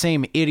that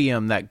same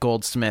idiom that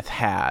Goldsmith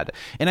had.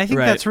 And I think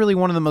that's really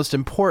one of the most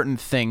important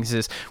things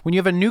is when you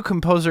have a new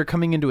composer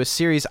coming into a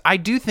series, I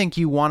do think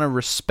you want to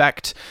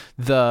respect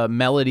the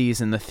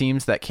melodies and the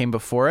themes that came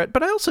before it,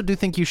 but I also do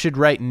think you should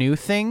write new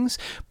things.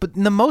 But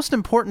the most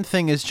important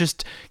thing is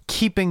just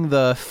keeping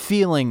the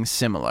feeling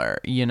similar,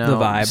 the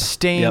vibe,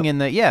 staying in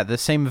the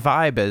same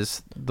vibe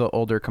as the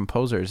older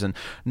composers. And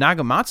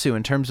Nagamatsu,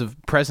 in terms of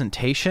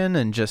presentation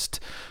and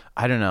just,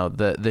 I don't know,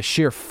 the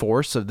sheer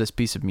force of this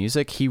piece of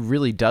music, he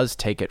really does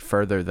take it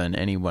further than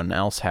anyone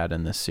else had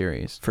in this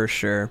series. For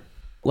sure.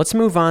 Let's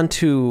move on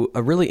to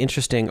a really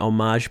interesting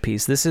homage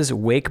piece. This is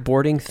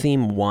Wakeboarding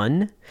Theme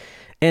 1.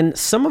 And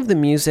some of the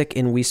music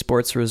in Wii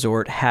Sports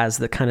Resort has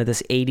the kind of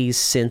this 80s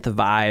synth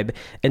vibe,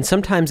 and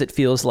sometimes it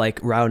feels like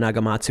Ryo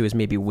Nagamatsu is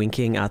maybe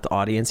winking at the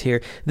audience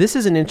here. This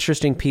is an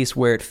interesting piece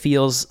where it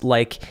feels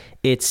like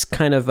it's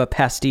kind of a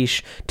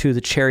pastiche to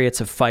the Chariots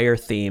of Fire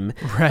theme,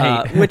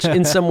 right? Which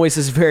in some ways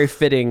is very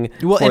fitting.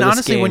 Well, for and this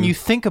honestly, game. when you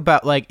think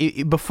about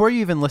before you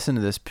even listen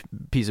to this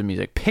piece of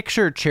music,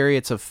 picture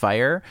Chariots of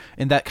Fire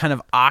and that kind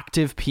of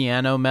octave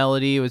piano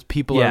melody with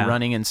people are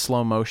running in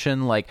slow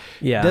motion.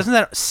 Doesn't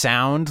that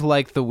sound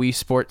like the Wii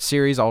Sports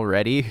series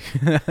already?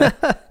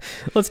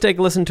 Let's take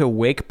a listen to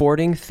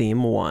Wakeboarding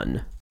Theme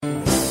 1.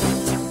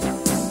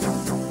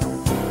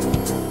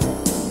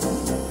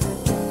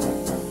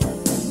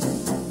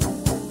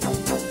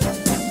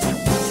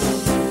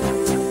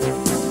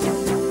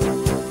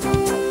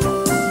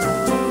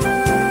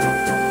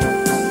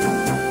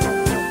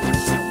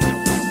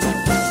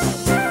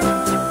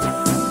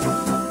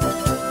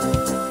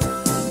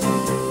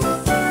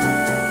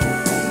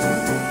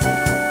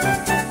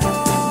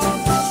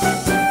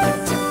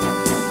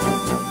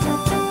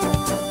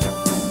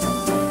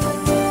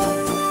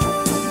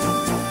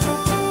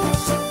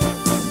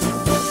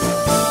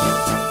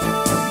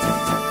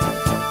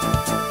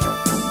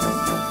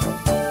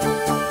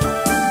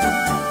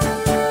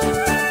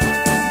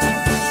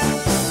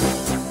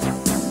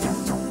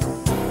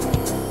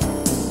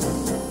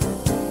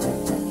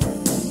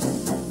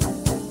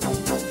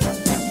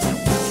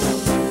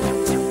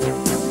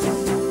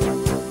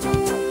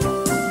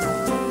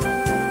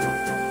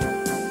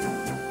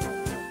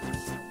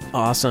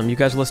 Awesome. You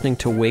guys are listening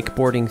to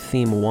Wakeboarding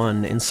Theme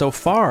 1. And so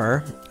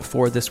far,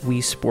 for this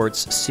Wii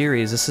Sports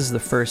series, this is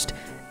the first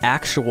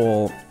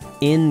actual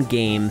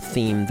in-game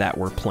theme that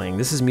we're playing.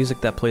 This is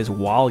music that plays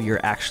while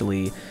you're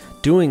actually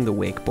doing the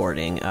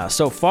wakeboarding.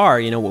 So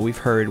far, what we've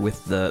heard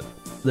with the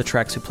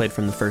tracks we played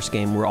from the first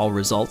game were all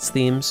results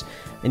themes.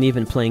 And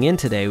even playing in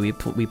today, we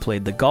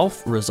played the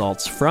golf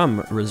results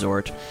from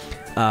Resort.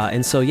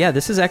 And so,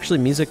 this is actually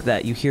music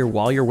that you hear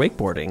while you're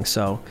wakeboarding.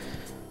 So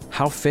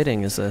how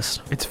fitting is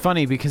this? It's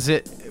funny because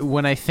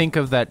when I think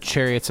of that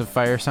Chariots of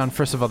Fire sound,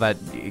 first of all, that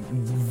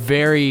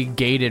very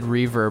gated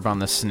reverb on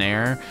the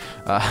snare,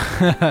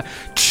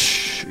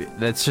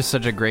 that's just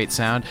such a great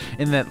sound.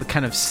 And that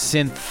kind of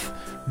synth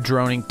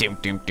droning,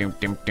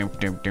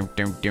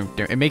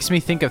 it makes me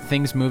think of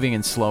things moving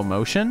in slow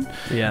motion.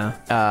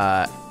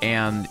 Yeah.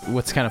 And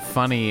what's kind of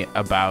funny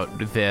about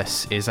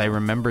this is I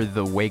remember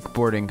the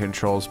wakeboarding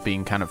controls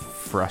being kind of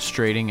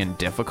frustrating and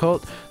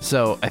difficult.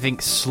 So I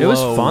think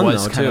slow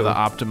was kind of the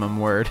optimum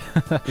word.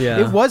 Yeah.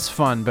 It was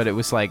fun, but it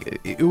was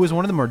it was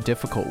one of the more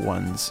difficult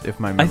ones,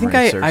 if my memory serves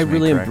me correct. I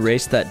really correct.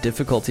 embraced that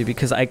difficulty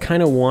because I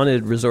kind of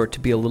wanted Resort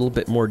to be a little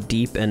bit more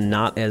deep and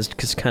not as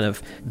kind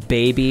of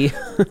baby.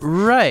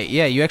 Right.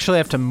 Yeah. You you actually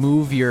have to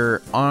move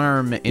your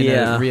arm in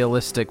a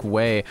realistic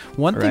way.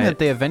 One thing that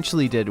they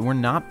eventually did, we're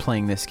not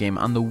playing this game.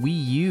 On the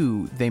Wii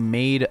U, they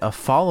made a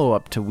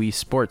follow-up to Wii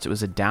Sports. It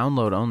was a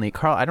download only.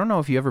 Carl, I don't know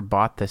if you ever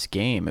bought this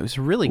game. It was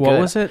really good. What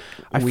was it?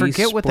 I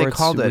forget what they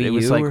called it. Wii It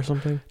was U like or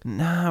something?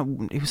 Nah,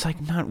 it was like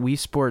not Wii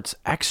Sports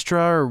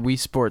Extra or Wii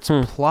Sports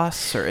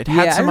Plus, or it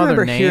had some I other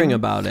remember name. hearing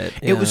about it.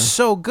 It was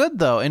so good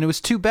though, and it was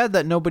too bad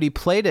that nobody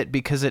played it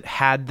because it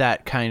had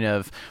that kind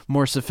of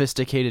more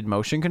sophisticated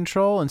motion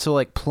control, and so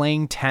like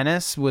playing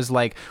tennis was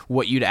like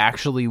what you'd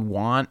actually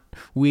want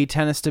Wii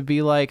Tennis to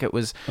be like. It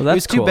was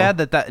too cool. bad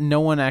that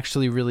no one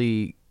actually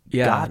really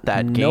got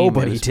that game.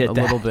 Nobody It was did a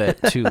that. little bit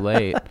too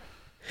late.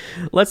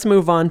 Let's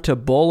move on to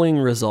bowling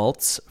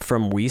results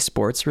from Wii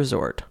Sports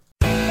Resort.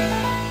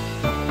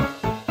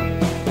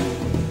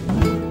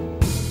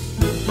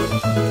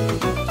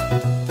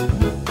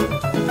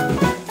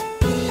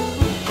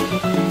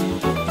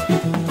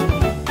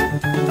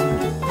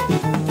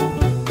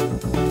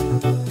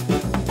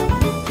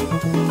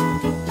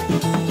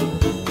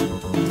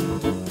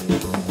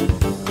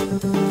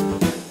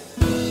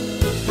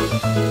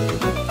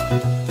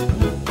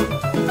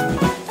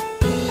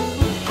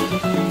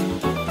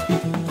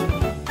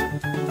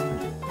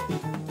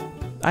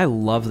 I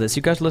love this.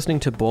 You guys are listening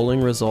to Bowling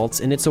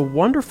Results, and it's a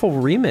wonderful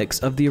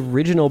remix of the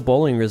original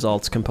Bowling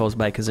Results composed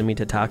by Kazumi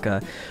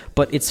Tataka,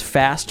 but it's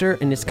faster,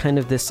 and it's kind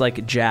of this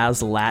like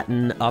jazz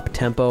Latin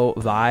up-tempo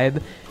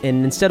vibe,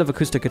 and instead of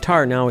acoustic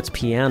guitar, now it's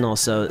piano.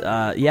 So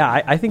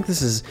I think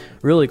this is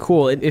really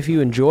cool. If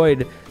you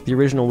enjoyed the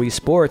original Wii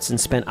Sports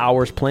and spent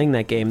hours playing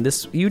that game,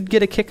 you'd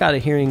get a kick out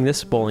of hearing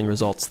this Bowling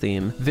Results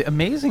theme. The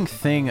amazing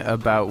thing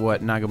about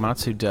what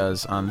Nagamatsu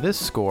does on this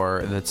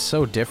score that's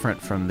so different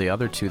from the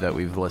other two that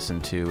we've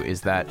listened to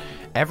is that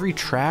every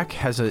track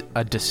has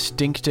a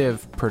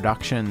distinctive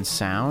production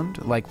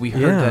sound. Like we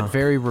heard that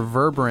very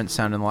reverberant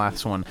sound in the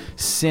last one,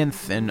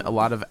 synth and a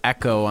lot of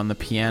echo on the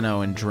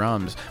piano and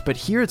drums. But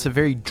here it's a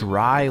very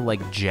dry,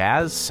 like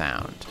jazz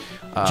sound.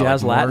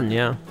 Jazz Latin,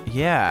 yeah.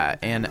 Yeah,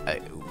 and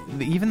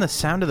even the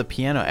sound of the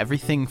piano,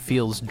 everything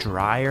feels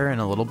drier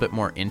and a little bit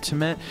more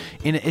intimate.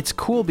 And it's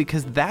cool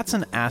because that's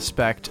an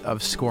aspect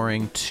of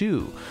scoring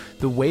too.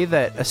 The way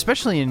that,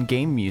 especially in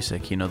game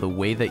music, the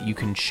way that you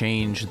can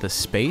change the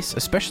space,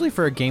 especially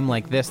for a game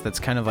like this that's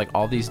kind of like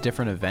all these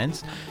different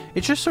events,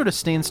 it just sort of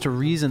stands to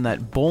reason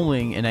that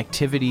bowling, an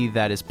activity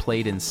that is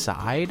played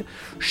inside,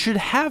 should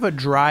have a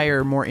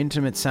drier, more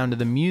intimate sound to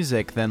the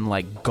music than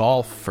like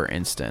golf, for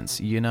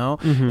instance,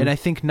 And I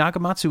think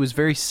Nagamatsu was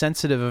very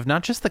sensitive of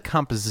not just the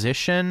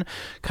composition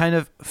kind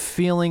of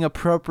feeling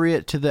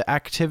appropriate to the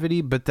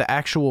activity, but the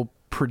actual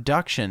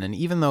production. And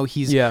even though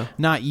he's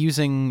not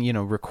using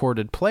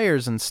recorded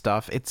players and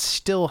stuff, it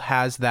still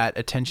has that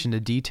attention to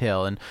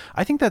detail, and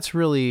I think that's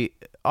really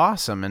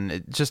awesome. And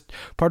it just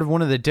part of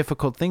one of the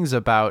difficult things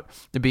about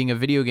being a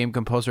video game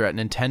composer at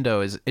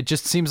Nintendo is it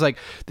just seems like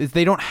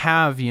they don't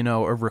have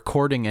a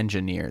recording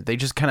engineer. They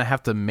just kind of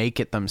have to make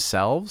it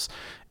themselves.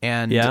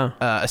 And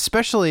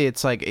especially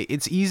it's like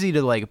it's easy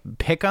to like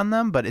pick on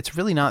them, but it's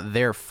really not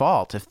their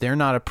fault if they're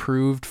not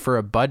approved for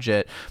a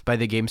budget by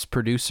the game's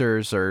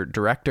producers or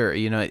director.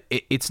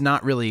 It's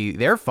not really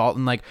their fault.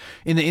 And like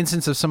in the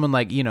instance of someone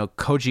like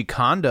Koji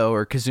Kondo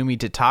or Kazumi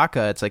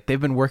Tataka, it's like they've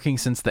been working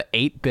since the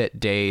 8-bit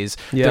days.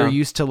 They're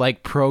used to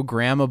like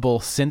programmable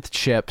synth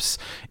chips,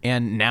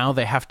 and now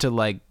they have to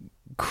like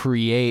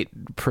create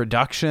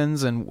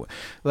productions, and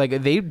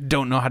like they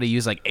don't know how to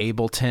use like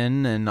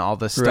Ableton and all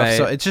this stuff. Right.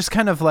 So it's just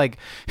kind of like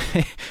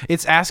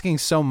it's asking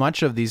so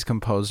much of these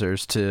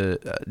composers to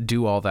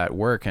do all that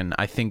work, and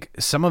I think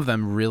some of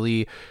them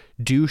really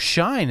do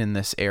shine in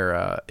this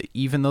era,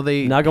 even though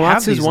they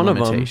have these one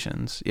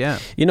limitations. Of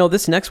them.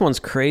 This next one's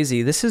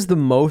crazy. This is the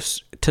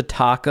most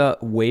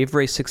Tataka Wave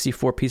Race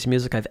 64 piece of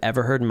music I've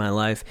ever heard in my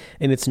life,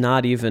 and it's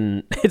not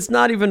even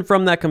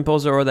from that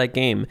composer or that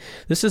game.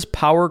 This is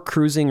Power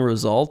Cruising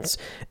Results,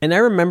 and I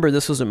remember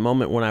this was a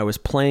moment when I was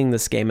playing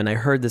this game and I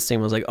heard this thing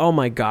and was like, oh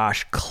my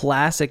gosh,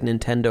 classic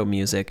Nintendo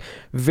music.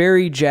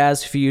 Very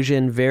jazz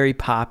fusion, very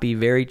poppy,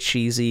 very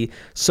cheesy,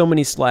 so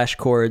many slash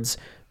chords.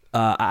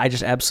 I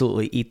just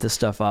absolutely eat this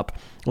stuff up.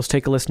 Let's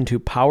take a listen to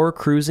Power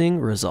Cruising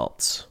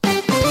Results.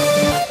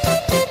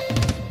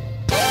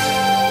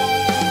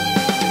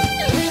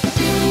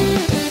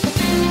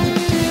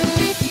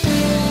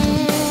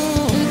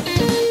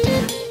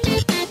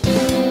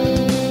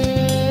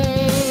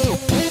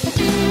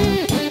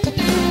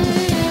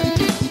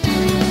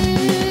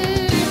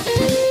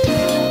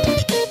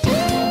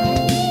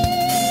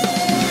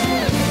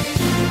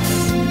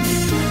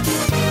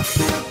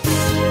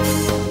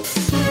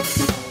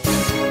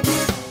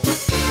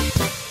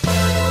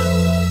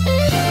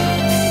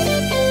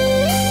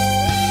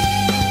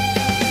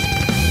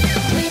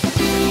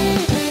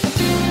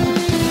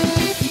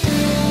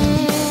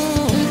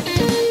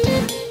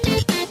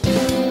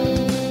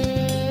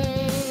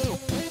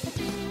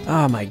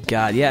 Oh my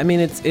god. Yeah, I mean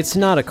it's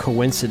not a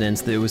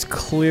coincidence that it was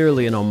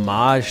clearly an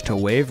homage to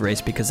Wave Race,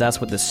 because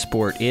that's what the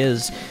sport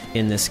is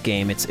in this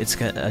game. It's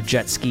a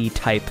jet ski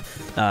type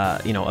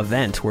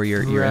event where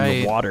you're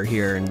in the water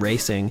here and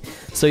racing.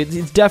 So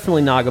it's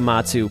definitely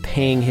Nagamatsu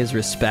paying his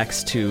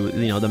respects to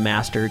the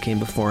master who came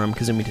before him,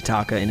 Kazumi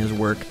Totaka, in his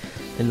work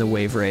in the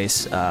Wave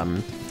Race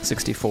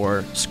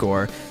 64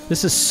 score.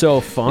 This is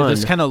so fun.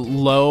 This kind of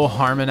low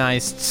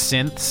harmonized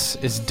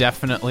synths is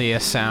definitely a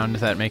sound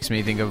that makes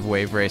me think of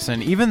Wave Race.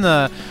 And even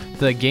the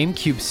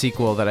GameCube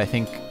sequel that I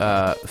think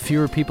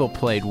fewer people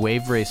played,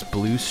 Wave Race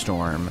Blue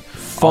Storm.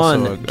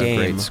 Fun also a game.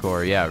 Great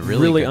score. Yeah,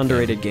 really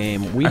underrated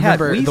game. I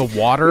remember the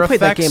water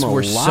effects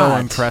were so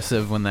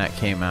impressive when that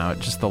came out.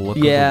 Just the look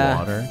of the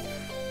water.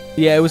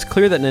 Yeah, it was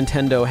clear that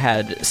Nintendo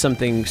had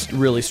something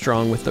really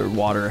strong with the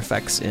water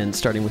effects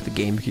starting with the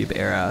GameCube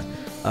era.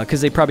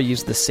 Because they probably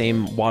used the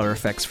same water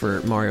effects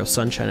for Mario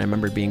Sunshine. I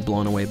remember being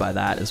blown away by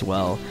that as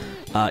well.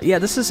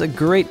 This is a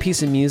great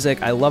piece of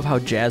music. I love how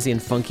jazzy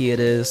and funky it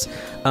is.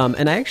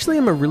 And I actually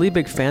am a really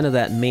big fan of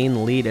that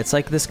main lead. It's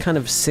like this kind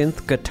of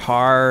synth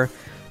guitar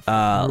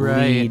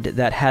lead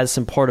that has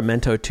some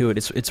portamento to it.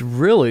 It's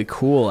really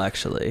cool,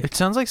 actually. It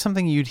sounds like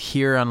something you'd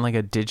hear on like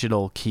a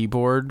digital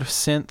keyboard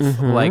synth.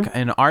 Mm-hmm. Like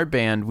in our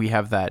band, we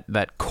have that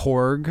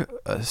Korg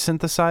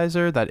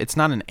synthesizer. That it's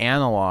not an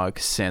analog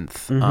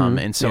synth,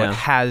 and so it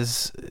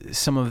has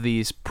some of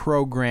these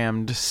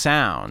programmed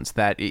sounds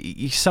that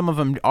some of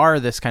them are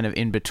this kind of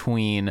in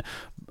between,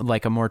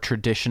 like a more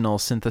traditional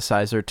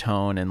synthesizer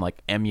tone and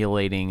like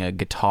emulating a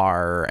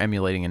guitar or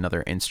emulating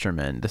another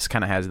instrument. This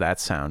kind of has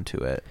that sound to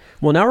it.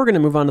 Well, now we're going to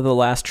move on to the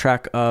last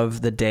track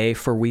of the day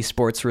for Wii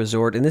Sports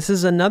Resort, and this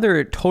is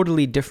another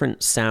totally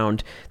different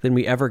sound than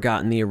we ever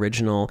got in the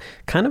original.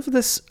 Kind of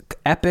this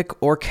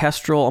epic,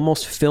 orchestral,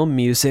 almost film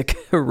music,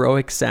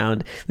 heroic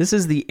sound. This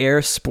is the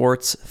Air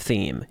Sports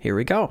theme. Here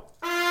we go.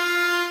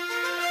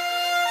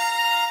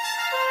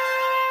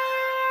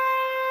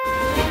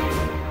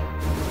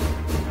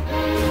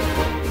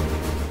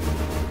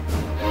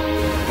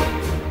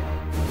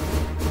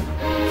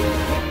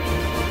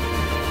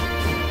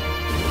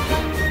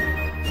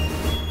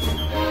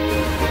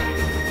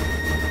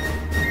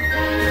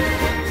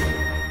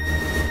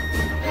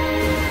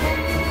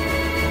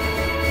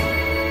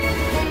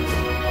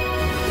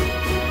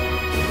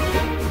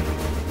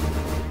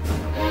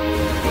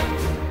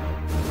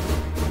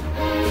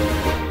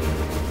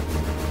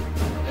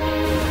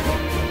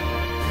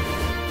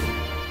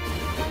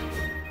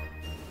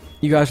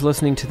 You guys are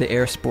listening to the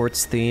Air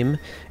Sports theme.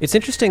 It's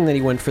interesting that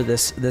he went for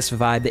this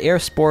vibe. The Air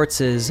Sports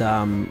is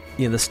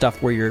the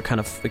stuff where you're kind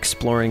of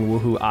exploring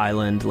Woohoo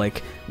Island,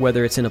 like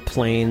whether it's in a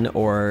plane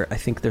or I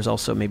think there's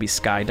also maybe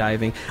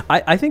skydiving.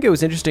 I think it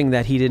was interesting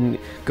that he didn't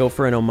go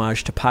for an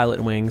homage to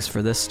Pilot Wings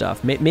for this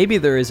stuff. Maybe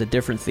there is a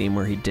different theme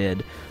where he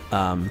did.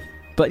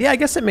 But yeah, I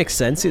guess it makes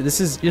sense.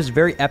 This is just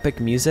very epic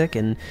music,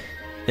 and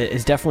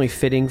it's definitely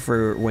fitting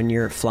for when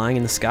you're flying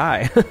in the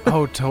sky.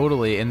 Oh,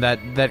 totally. And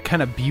that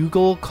kind of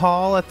bugle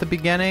call at the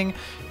beginning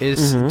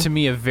is, to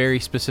me, a very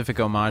specific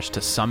homage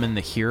to Summon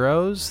the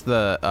Heroes,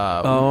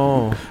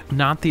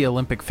 not the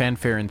Olympic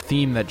fanfare and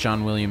theme that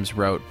John Williams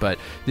wrote, but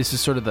this is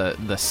sort of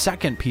the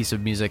second piece of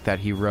music that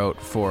he wrote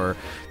for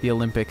the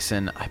Olympics,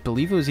 and I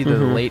believe it was either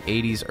the late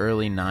 80s,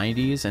 early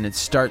 90s, and it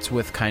starts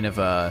with kind of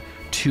a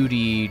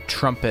 2D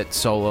trumpet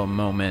solo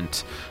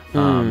moment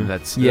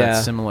that's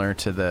similar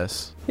to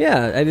this.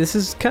 Yeah, this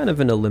is kind of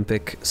an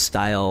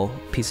Olympic-style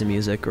piece of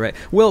music, right?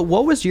 Will,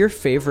 what was your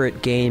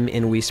favorite game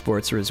in Wii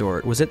Sports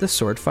Resort? Was it the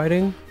sword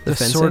fighting? The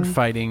sword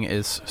fighting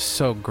is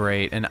so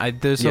great, and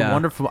there's a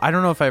wonderful... I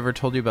don't know if I ever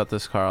told you about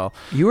this, Carl.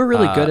 You were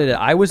really good at it.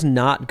 I was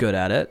not good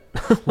at it.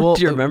 Well,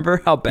 do you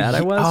remember how bad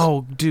I was?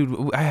 Oh,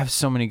 dude, I have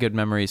so many good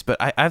memories, but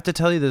I have to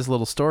tell you this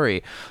little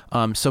story.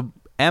 So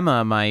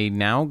Emma, my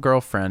now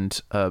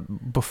girlfriend,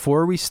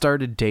 before we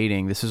started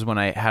dating, this is when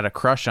I had a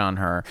crush on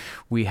her,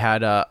 we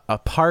had a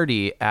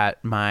party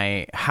at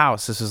my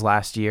house. This was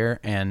last year,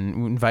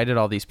 and we invited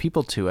all these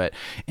people to it.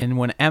 And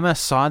when Emma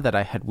saw that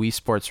I had Wii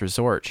Sports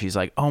Resort, she's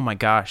like, oh my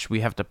gosh,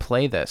 we have to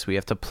play this. We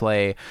have to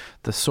play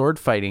the sword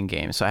fighting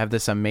game. So I have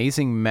this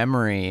amazing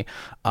memory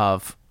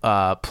of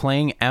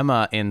playing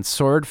Emma in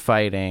sword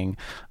fighting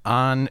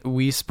on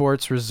Wii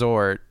Sports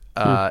Resort.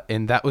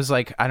 And that was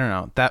like, I don't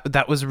know,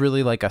 that was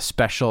really like a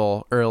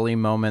special early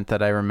moment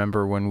that I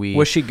remember when we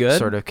was she good?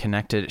 Sort of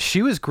connected.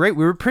 She was great.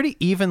 We were pretty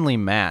evenly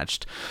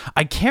matched.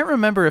 I can't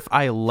remember if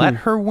I let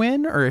her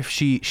win or if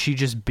she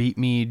just beat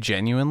me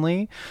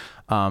genuinely.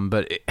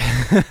 But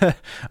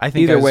I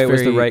think either way it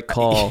was the right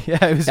call.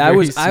 Yeah, it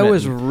was I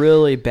was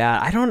really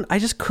bad. I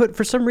just couldn't,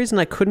 for some reason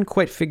I couldn't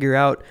quite figure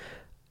out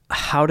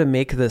how to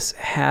make this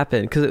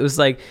happen, because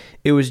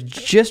it was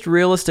just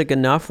realistic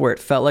enough where it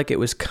felt like it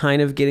was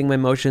kind of getting my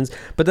emotions,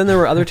 but then there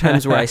were other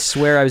times where I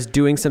swear I was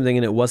doing something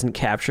and it wasn't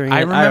capturing it. I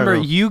remember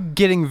you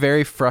getting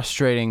very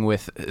frustrating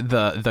with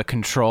the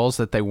controls,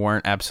 that they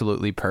weren't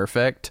absolutely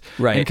perfect,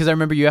 right? Because I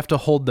remember you have to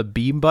hold the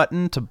B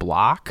button to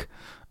block.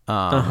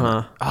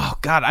 Oh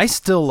god, I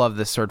still love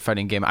this sword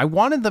fighting game. I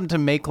wanted them to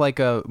make like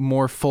a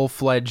more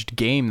full-fledged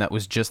game that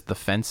was just the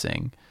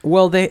fencing.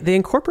 Well, they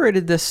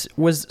incorporated this.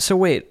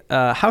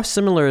 How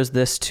similar is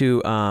this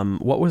to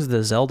what was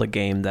the Zelda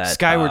game that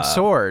Skyward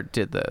Sword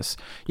did this?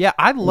 Yeah,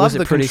 I love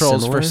the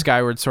controls similar? for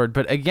Skyward Sword,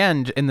 but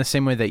again, in the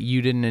same way that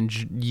you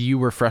didn't, you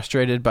were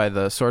frustrated by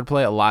the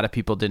swordplay. A lot of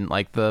people didn't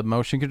like the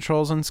motion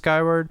controls in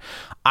Skyward.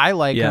 I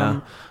like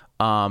them,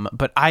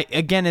 but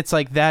it's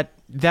like that.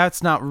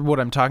 That's not what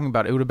I'm talking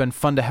about. It would have been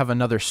fun to have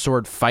another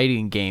sword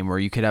fighting game where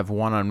you could have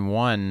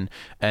one-on-one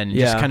and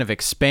just kind of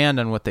expand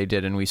on what they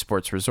did in Wii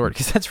Sports Resort.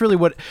 Because that's really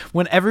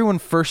when everyone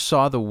first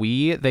saw the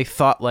Wii, they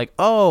thought like,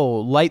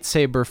 oh,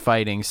 lightsaber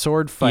fighting,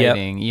 sword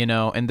fighting,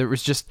 and there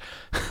was just,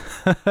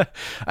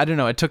 I don't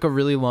know, it took a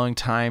really long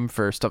time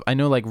for stuff. I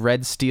know like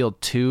Red Steel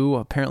 2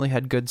 apparently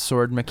had good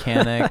sword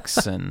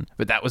mechanics,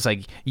 but that was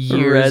like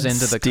years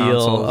into the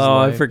console. Oh,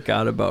 I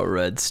forgot about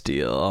Red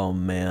Steel. Oh,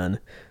 man.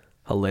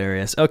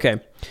 Hilarious. Okay,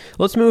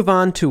 let's move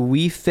on to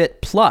Wii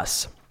Fit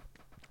Plus.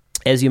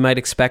 As you might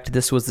expect,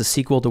 this was the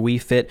sequel to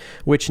Wii Fit,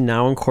 which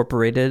now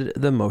incorporated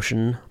the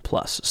Motion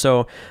Plus.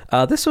 So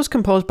this was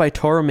composed by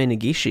Toru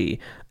Minegishi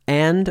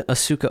and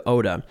Asuka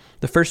Oda.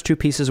 The first two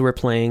pieces we're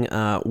playing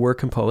were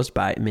composed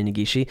by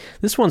Minegishi.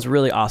 This one's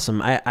really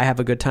awesome. I have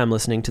a good time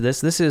listening to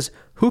this. This is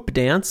Hoop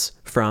Dance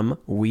from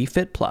Wii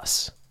Fit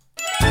Plus.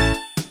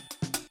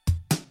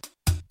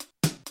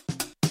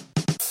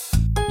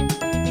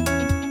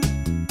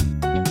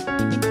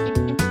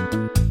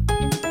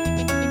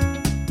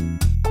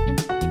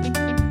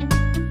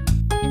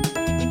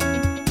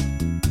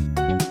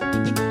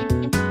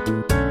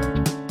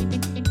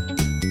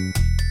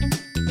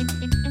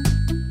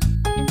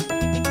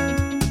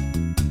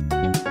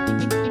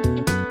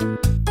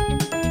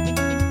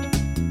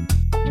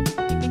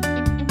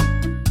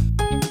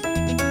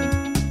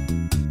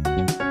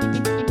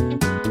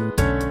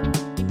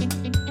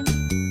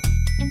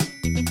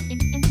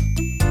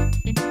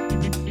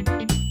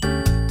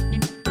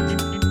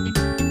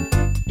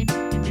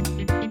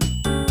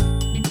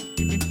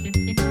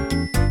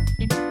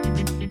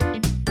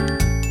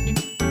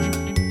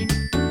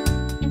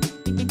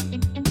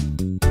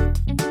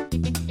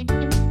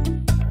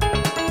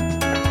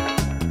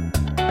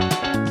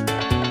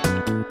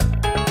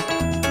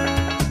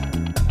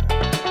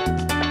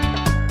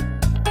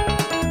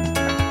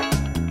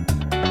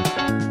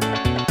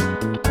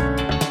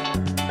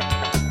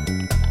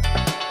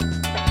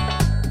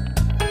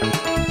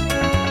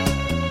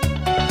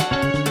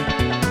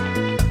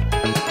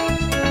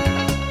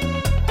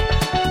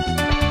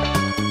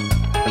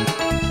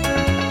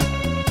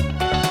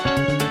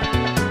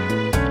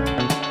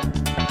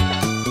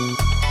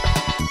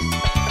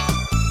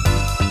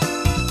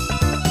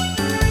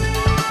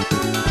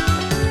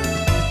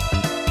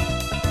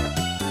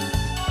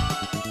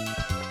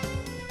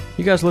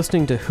 You guys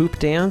listening to Hoop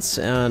Dance,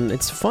 and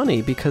it's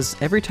funny because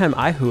every time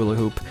I hula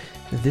hoop,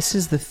 this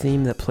is the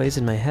theme that plays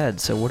in my head,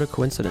 so what a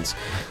coincidence.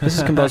 This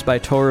is composed by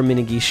Toru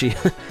Minegishi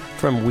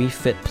from Wii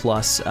Fit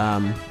Plus.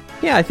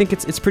 Yeah, I think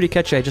it's pretty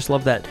catchy. I just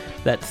love that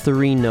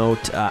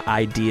three-note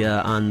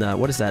idea on the,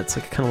 what is that? It's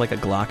like kind of like a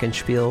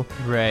glockenspiel.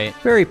 Right.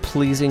 Very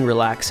pleasing,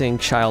 relaxing,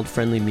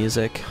 child-friendly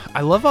music.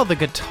 I love all the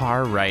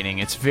guitar writing.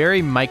 It's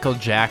very Michael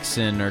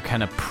Jackson or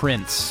kind of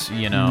Prince,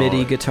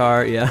 MIDI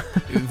guitar, yeah.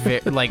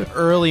 Like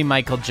early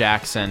Michael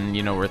Jackson,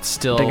 where it's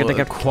still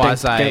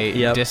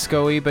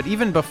quasi-disco-y. But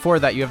even before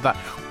that, you have that...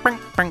 Bang,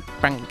 bang,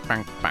 bang,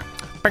 bang, bang.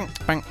 Bang,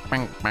 bang,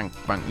 bang, bang,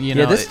 bang.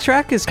 This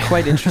track is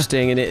quite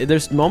interesting, and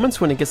there's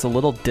moments when it gets a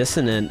little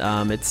dissonant.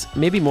 It's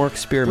maybe more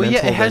experimental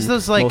it has than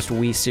those, like, most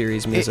Wii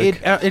series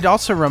music. It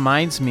also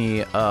reminds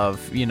me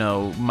of,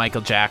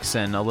 Michael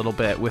Jackson a little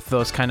bit with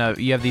those kind of,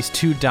 you have these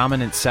two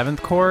dominant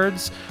seventh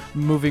chords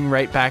moving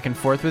right back and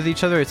forth with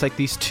each other. It's like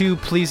these two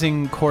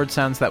pleasing chord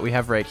sounds that we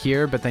have right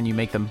here, but then you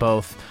make them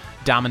both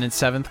dominant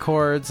seventh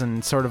chords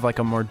and sort of like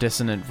a more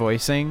dissonant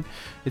voicing.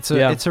 It's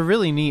a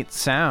really neat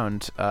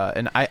sound,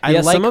 and I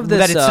like some of this,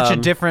 that it's such a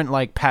different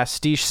like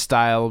pastiche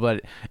style,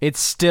 but it's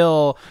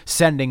still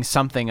sending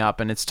something up,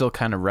 and it's still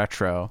kind of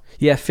retro.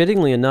 Yeah,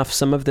 fittingly enough,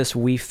 some of this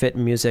Wii Fit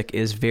music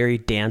is very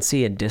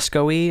dancey and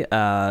disco-y,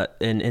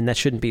 and that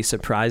shouldn't be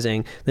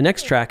surprising. The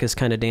next track is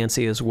kind of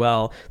dancey as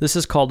well. This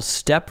is called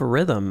Step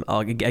Rhythm,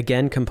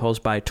 again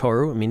composed by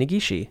Toru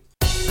Minegishi.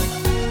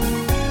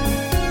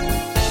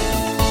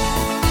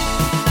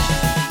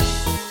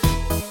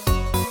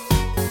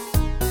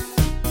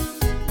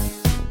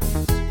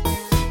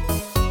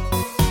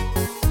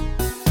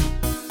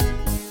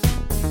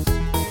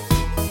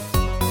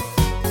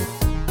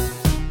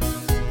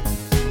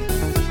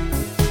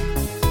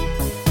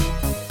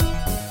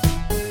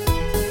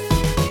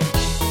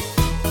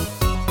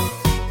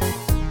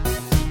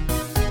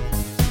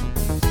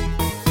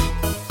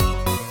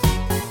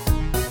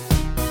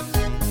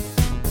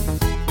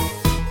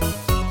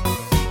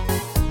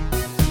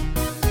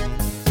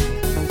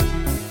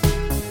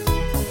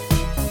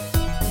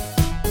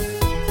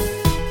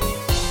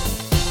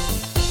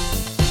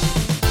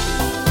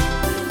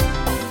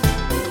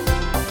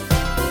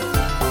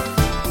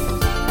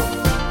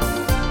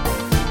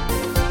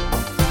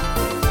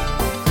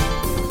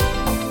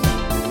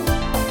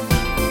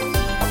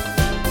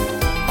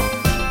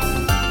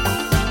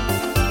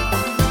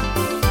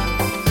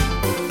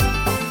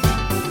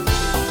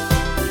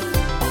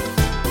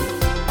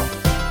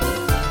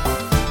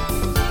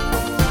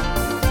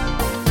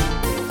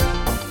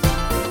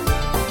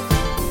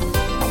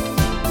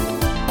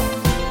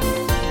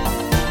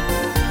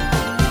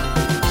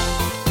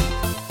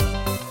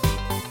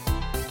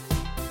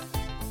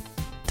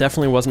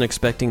 Definitely wasn't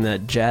expecting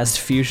that jazz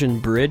fusion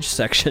bridge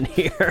section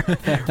here.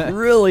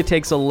 Really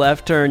takes a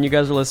left turn. You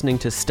guys are listening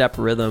to Step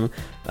Rhythm,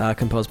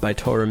 composed by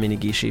Toru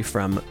Minegishi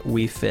from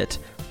Wii Fit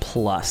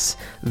Plus.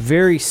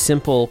 Very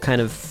simple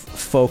kind of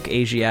folk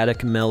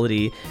Asiatic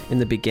melody in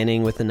the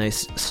beginning with a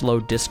nice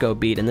slow disco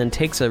beat, and then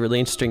takes a really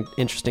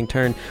interesting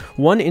turn.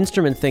 One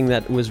instrument thing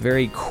that was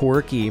very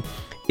quirky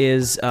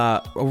is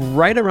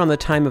right around the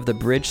time of the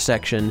bridge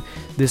section,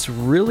 this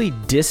really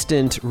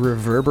distant,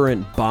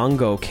 reverberant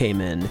bongo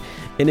came in,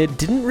 and it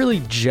didn't really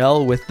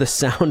gel with the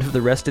sound of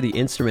the rest of the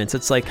instruments.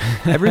 It's like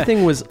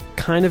everything was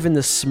kind of in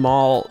this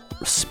small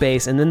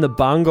space, and then the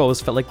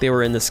bongos felt like they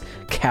were in this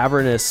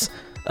cavernous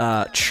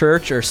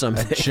church or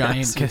something. A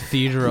giant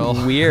cathedral.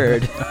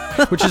 Weird.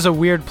 Which is a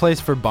weird place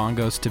for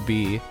bongos to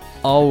be.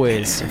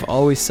 Always. I've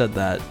always said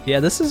that.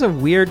 Yeah, this is a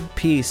weird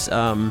piece.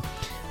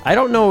 I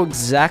don't know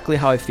exactly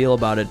how I feel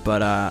about it,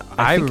 but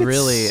I think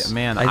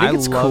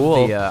it's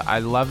cool. I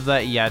love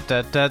that. Yeah,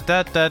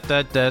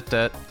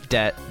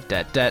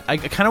 I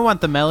kind of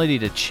want the melody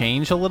to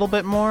change a little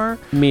bit more.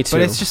 Me too.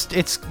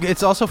 But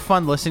it's also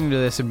fun listening to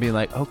this and being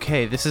like,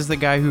 okay, this is the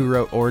guy who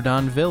wrote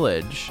Ordon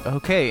Village.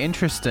 Okay,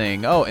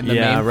 interesting. Oh, and the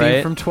main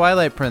theme from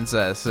Twilight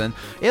Princess and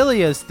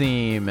Ilya's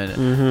theme,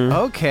 and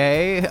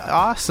okay,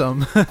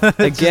 awesome.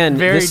 Again,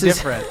 very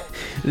different.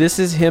 This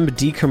is him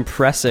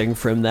decompressing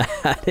from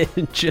that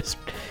and just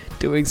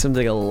doing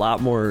something a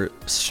lot more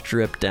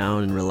stripped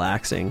down and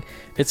relaxing.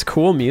 It's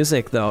cool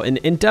music, though,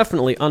 and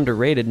definitely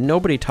underrated.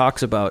 Nobody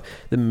talks about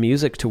the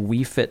music to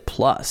Wii Fit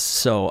Plus.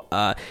 So,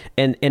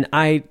 and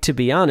I, to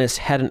be honest,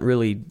 hadn't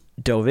really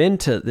dove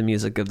into the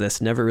music of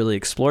this, never really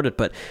explored it,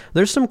 but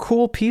there's some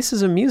cool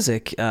pieces of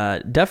music,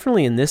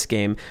 definitely in this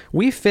game.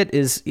 Wii Fit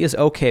is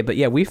okay, but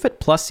yeah, Wii Fit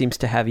Plus seems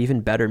to have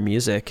even better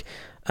music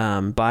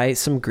by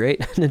some great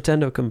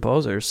Nintendo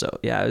composers. So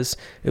yeah,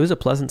 it was a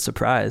pleasant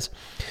surprise.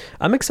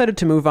 I'm excited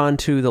to move on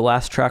to the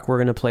last track we're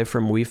going to play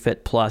from Wii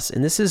Fit Plus,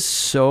 and this is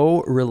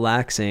so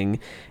relaxing.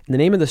 And the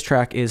name of this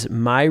track is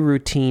My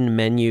Routine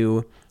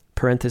Menu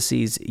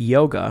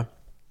 (Yoga),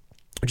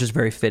 which is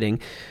very fitting.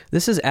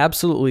 This is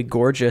absolutely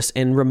gorgeous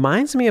and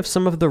reminds me of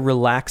some of the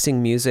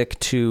relaxing music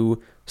to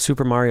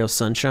Super Mario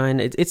Sunshine.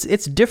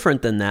 It's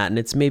different than that, and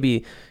it's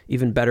maybe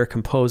even better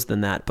composed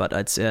than that, but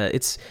it's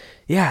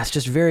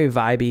just very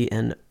vibey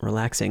and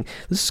relaxing.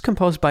 This is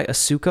composed by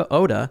Asuka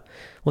Oda.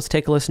 Let's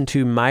take a listen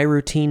to My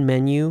Routine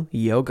Menu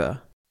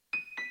Yoga.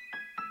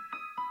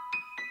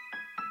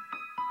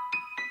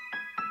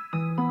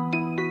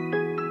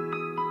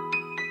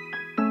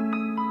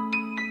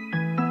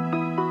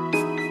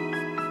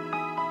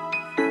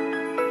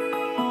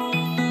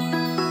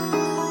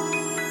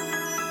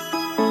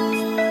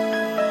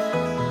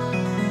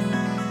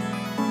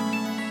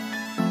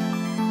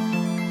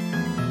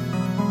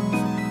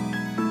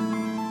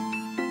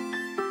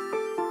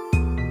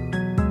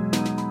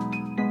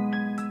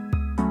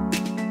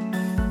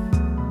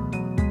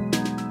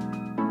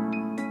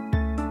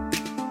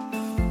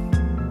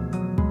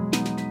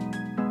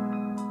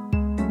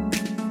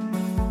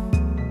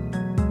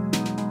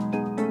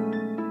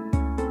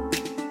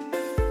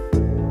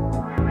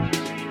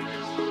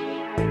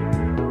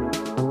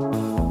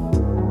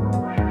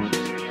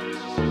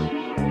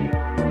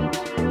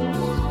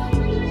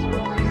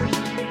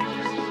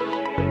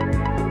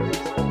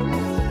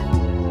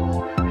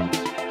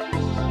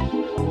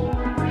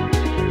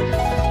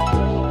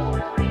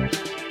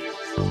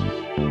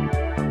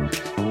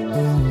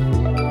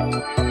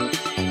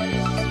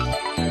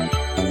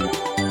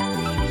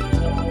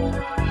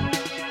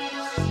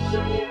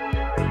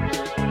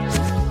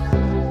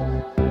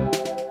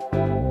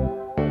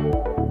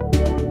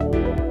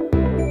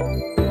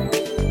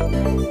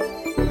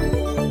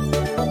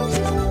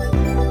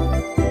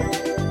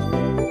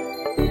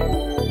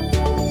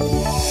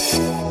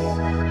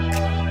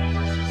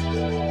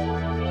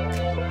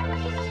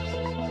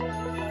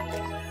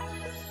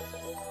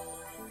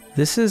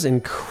 This is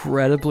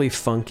incredibly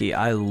funky.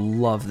 I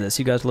love this.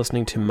 You guys are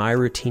listening to My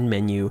Routine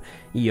Menu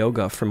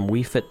Yoga from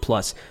Wii Fit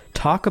Plus.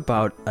 Talk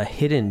about a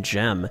hidden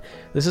gem.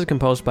 This is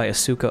composed by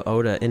Asuka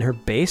Oda, and her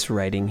bass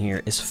writing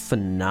here is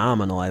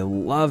phenomenal. I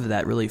love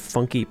that really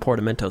funky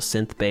portamento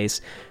synth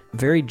bass.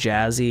 Very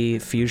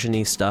jazzy,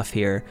 fusion-y stuff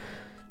here.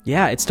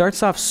 Yeah, it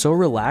starts off so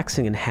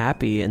relaxing and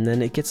happy, and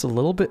then it gets a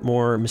little bit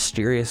more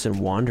mysterious and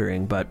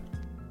wandering, but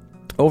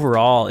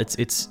overall,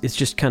 it's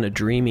just kind of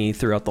dreamy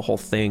throughout the whole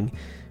thing.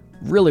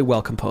 Really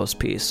well-composed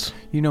piece.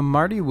 You know,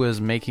 Marty was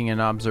making an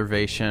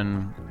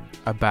observation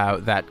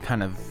about that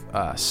kind of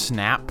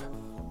snap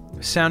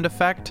sound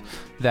effect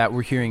that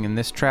we're hearing in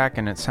this track,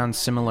 and it sounds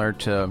similar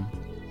to,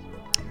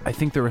 I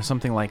think there was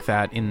something like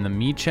that in the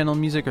Mii channel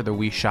music or the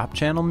Wii Shop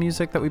channel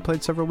music that we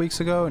played several weeks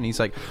ago, and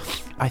he's like,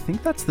 I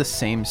think that's the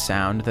same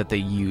sound that they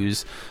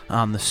use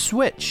on the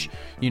Switch.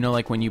 You know,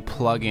 like when you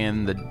plug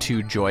in the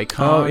two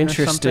Joy-Con or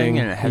something,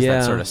 and it has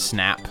that sort of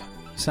snap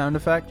sound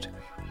effect.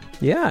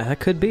 Yeah, that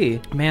could be.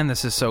 Man,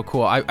 this is so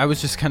cool. I was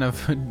just kind of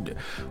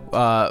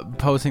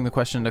posing the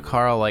question to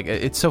Carl, like,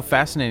 it's so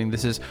fascinating.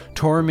 This is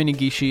Toru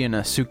Minegishi and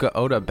Asuka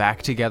Oda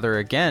back together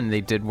again. They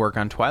did work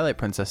on Twilight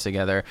Princess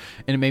together,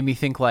 and it made me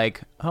think,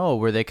 like, oh,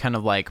 were they kind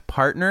of like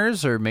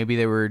partners, or maybe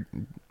they were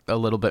a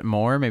little bit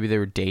more, maybe they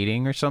were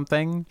dating or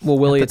something. Well,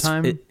 Willie, at the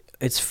time?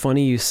 it's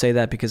funny you say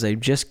that, because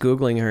I'm just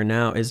Googling her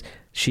now.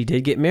 She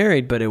did get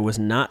married, but it was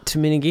not to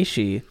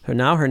Minegishi.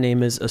 Now her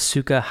name is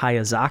Asuka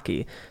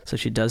Hayazaki, so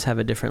she does have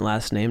a different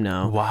last name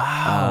now.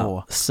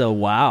 Wow.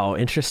 Wow,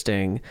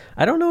 interesting.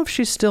 I don't know if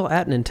she's still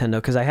at Nintendo,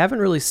 because I haven't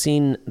really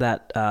seen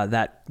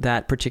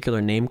that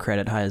particular name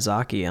credit,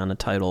 Hayazaki, on a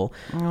title.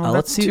 Oh,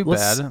 that's too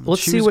bad.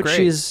 Let's see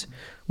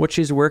what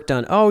she's worked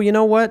on. Oh, you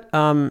know what?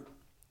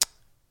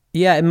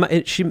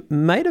 Yeah, she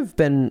might have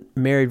been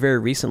married very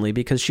recently,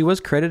 because she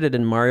was credited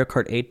in Mario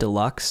Kart 8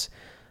 Deluxe,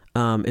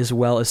 as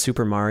well as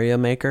Super Mario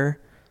Maker.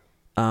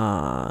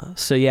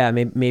 So yeah,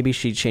 maybe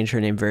she changed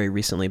her name very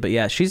recently. But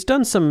yeah, she's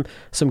done some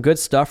good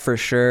stuff for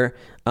sure.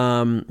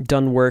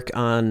 Done work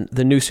on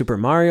the new Super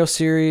Mario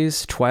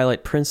series,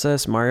 Twilight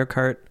Princess, Mario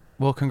Kart.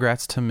 Well,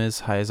 congrats to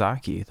Ms.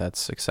 Hayazaki.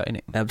 That's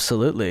exciting.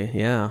 Absolutely,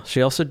 yeah.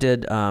 She also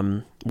did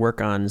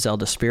work on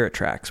Zelda Spirit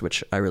Tracks,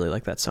 which I really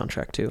like that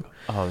soundtrack too.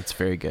 Oh, that's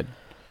very good.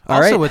 All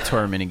also right. with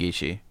Toru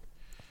Minegishi.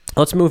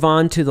 Let's move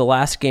on to the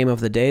last game of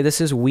the day. This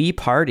is Wii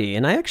Party,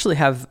 and I actually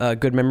have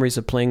good memories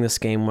of playing this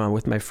game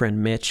with my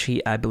friend Mitch.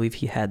 I believe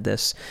he had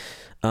this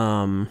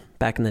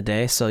back in the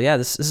day. So yeah,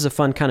 this is a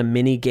fun kind of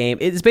mini game.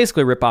 It's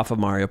basically a rip-off of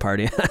Mario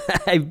Party,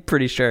 I'm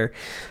pretty sure.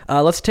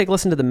 Let's take a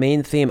listen to the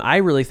main theme. I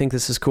really think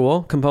this is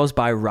cool, composed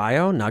by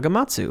Ryo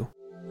Nagamatsu.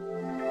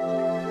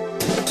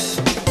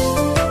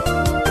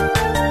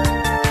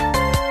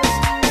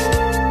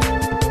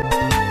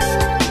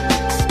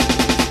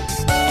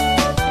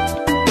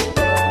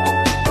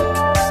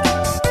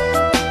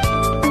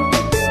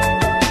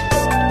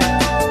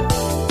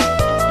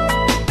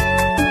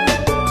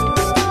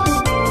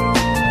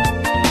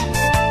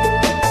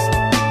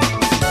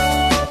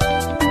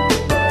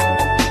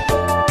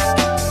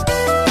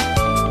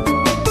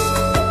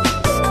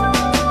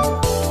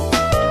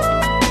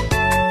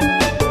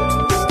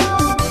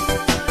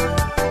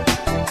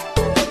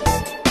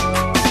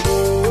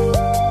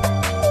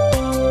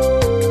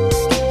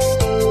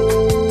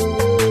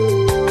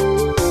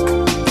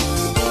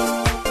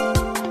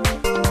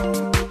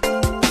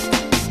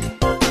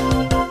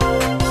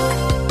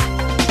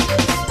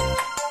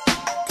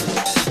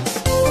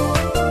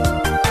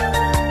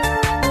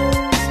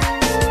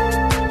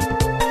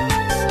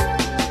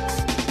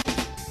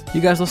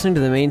 You guys listening to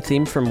the main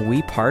theme from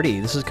Wii Party.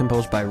 This is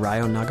composed by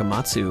Ryo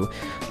Nagamatsu.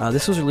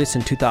 This was released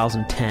in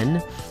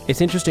 2010. It's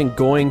interesting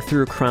going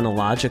through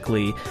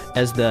chronologically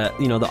as the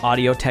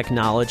audio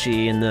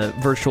technology and the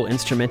virtual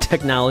instrument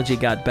technology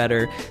got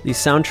better. These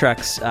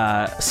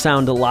soundtracks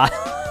sound a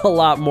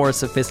lot more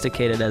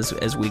sophisticated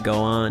as we go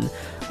on.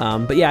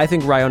 But yeah, I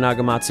think Ryo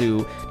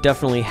Nagamatsu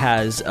definitely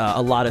has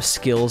a lot of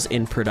skills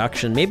in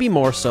production, maybe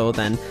more so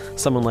than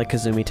someone like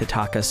Kazumi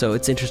Totaka. So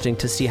it's interesting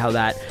to see how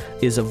that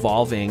is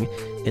evolving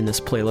in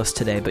this playlist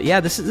today. But yeah,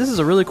 this is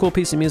a really cool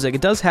piece of music.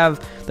 It does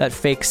have that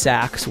fake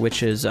sax,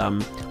 which is a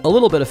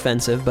little bit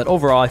offensive, but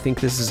overall I think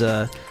this is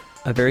a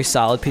very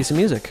solid piece of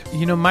music.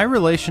 You know, my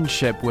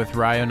relationship with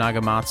Ryo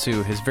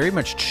Nagamatsu has very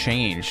much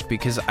changed,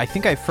 because I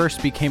think I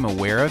first became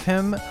aware of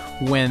him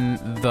when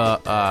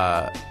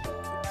the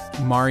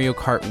Mario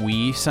Kart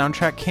Wii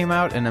soundtrack came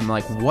out, and I'm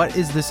like, what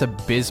is this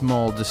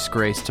abysmal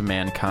disgrace to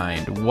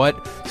mankind?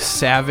 What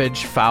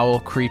savage, foul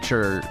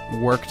creature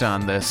worked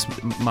on this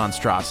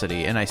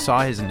monstrosity? And I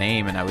saw his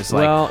name, and I was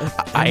like,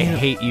 I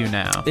hate you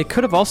now. It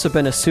could have also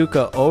been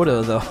Asuka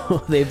Oda,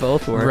 though. They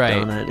both worked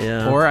on it,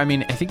 yeah. Or, I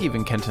mean, I think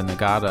even Kenta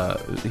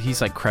Nagata,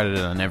 he's like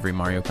credited on every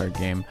Mario Kart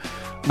game.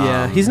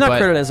 Yeah, he's not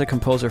credited as a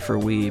composer for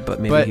Wii,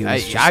 but maybe he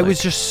was I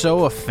was just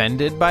so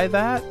offended by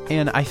that,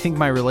 and I think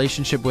my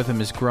relationship with him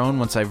has grown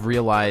once I've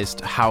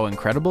realized how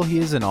incredible he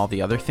is and all the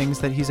other things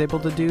that he's able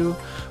to do.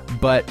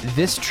 But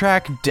this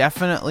track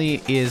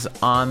definitely is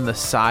on the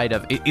side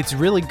of... It's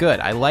really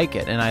good. I like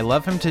it, and I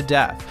love him to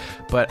death.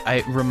 But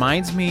it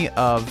reminds me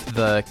of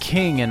the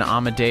king in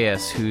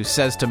Amadeus who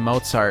says to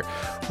Mozart,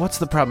 what's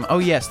the problem? Oh,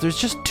 yes,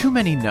 there's just too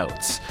many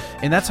notes.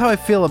 And that's how I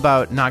feel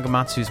about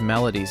Nagamatsu's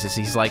melodies, is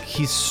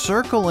he's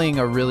circling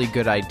a really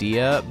good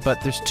idea, but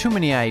there's too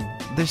many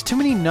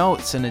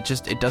notes, and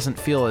it doesn't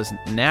feel as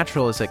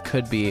natural as it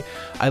could be.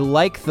 I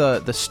like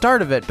the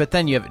start of it, but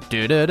then you have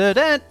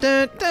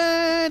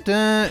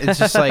it's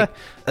just like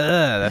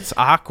that's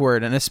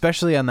awkward, and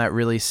especially on that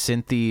really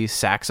synthy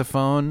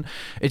saxophone.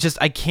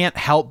 I can't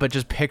help but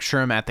just picture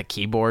him at the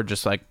keyboard,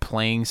 just like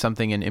playing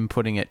something and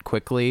inputting it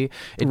quickly.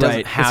 It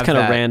doesn't have it's kind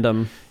of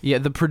random. Yeah,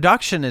 the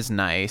production is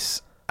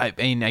nice. I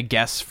mean, I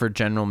guess for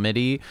general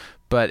MIDI,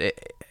 but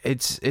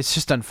it's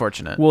just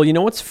unfortunate. Well, you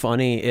know what's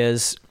funny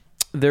is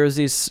there's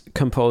these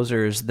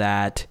composers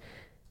that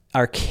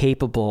are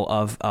capable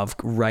of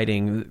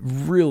writing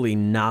really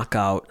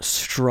knockout,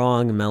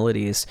 strong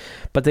melodies,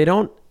 but they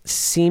don't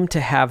seem to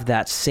have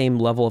that same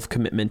level of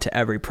commitment to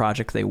every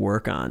project they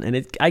work on.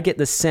 And I get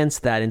the sense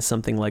that in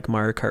something like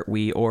Mario Kart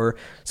Wii or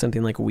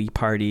something like Wii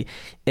Party,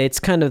 it's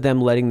kind of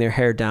them letting their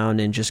hair down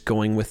and just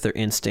going with their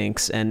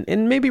instincts. And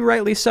maybe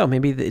rightly so.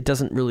 Maybe it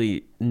doesn't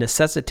really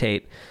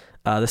necessitate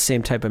the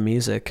same type of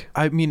music.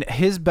 I mean,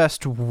 his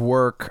best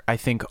work, I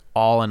think,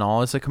 all in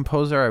all, as a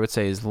composer, I would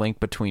say, is Link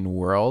Between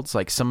Worlds.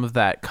 Like some of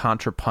that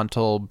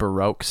contrapuntal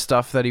Baroque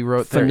stuff that he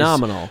wrote there.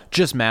 Phenomenal.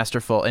 Just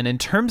masterful. And in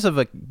terms of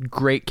a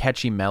great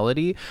catchy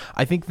melody,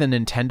 I think the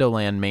Nintendo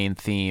Land main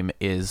theme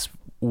is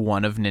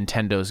one of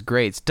Nintendo's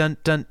greats. Dun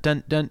dun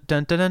dun dun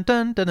dun dun dun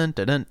dun dun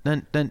dun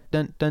dun dun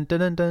dun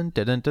dun dun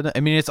dun dun.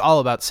 I mean, it's all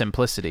about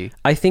simplicity.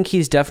 I think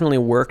he's definitely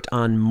worked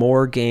on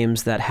more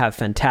games that have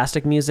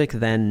fantastic music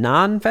than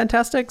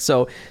non-fantastic.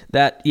 So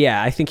that,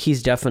 yeah, I think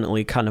he's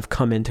definitely kind of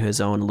come into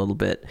his own a little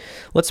bit.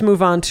 Let's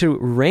move on to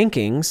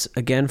rankings,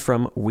 again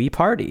from Wii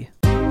Party.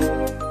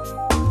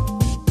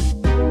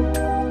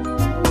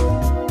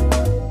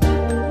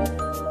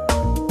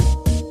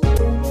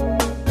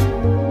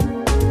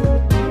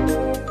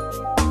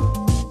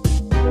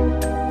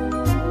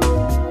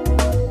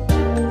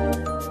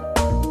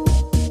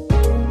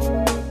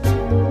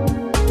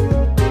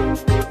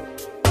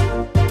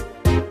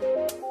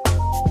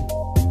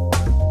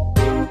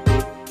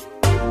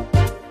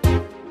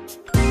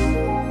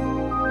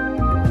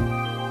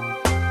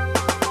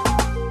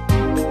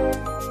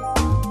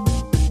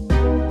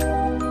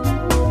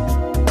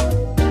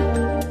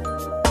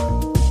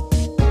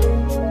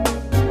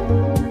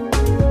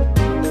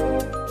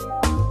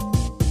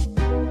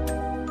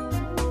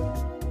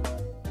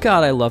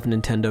 God, I love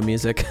Nintendo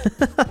music.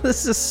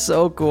 This is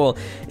so cool.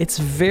 It's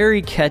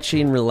very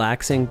catchy and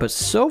relaxing, but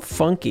so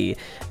funky.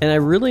 And I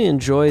really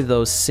enjoy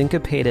those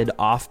syncopated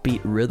offbeat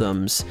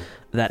rhythms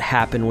that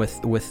happen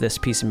with this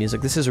piece of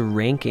music. This is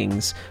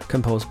Rankings,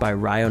 composed by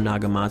Ryo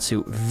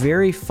Nagamatsu.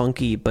 Very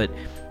funky, but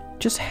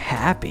just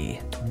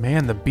happy.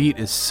 Man, the beat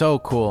is so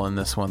cool in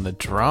this one. The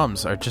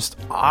drums are just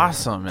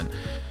awesome. And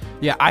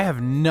yeah, I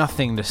have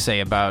nothing to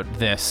say about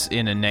this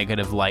in a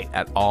negative light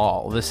at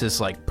all. This is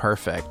like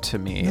perfect to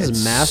me. This it's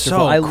is masterful.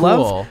 So I cool.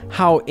 love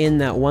how in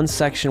that one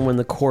section when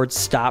the chords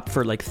stop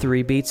for like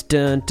 3 beats,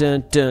 dun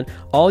dun dun,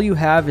 all you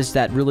have is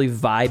that really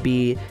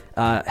vibey,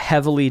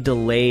 heavily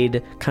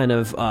delayed kind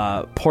of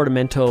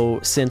portamento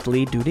synth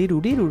lead,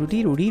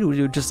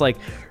 just like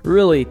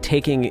really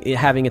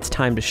having its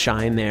time to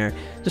shine there.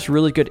 Just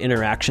really good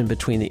interaction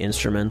between the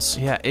instruments.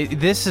 Yeah,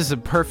 this is a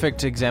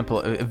perfect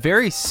example. A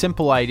very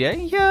simple idea.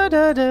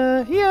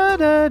 Ya-da-da,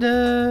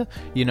 ya-da-da.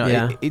 You know,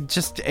 Yeah.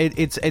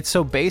 it's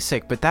so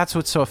basic, but that's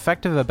what's so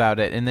effective about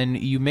it. And then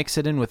you mix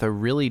it in with a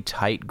really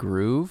tight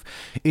groove.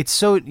 It's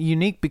so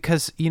unique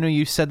because, you know,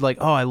 you said like,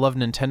 oh, I love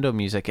Nintendo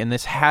music, and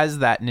this has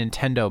that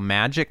Nintendo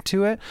magic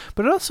to it,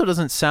 but it also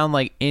doesn't sound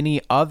like any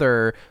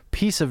other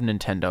piece of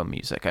Nintendo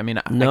music. I mean,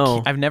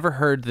 No. I've never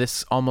heard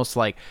this almost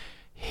like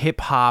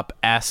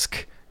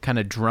hip-hop-esque kind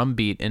of drum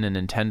beat in a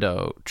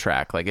Nintendo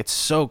track. Like, it's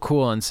so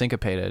cool and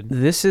syncopated.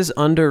 This is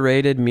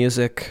underrated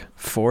music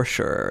for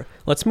sure.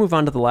 Let's move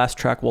on to the last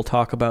track we'll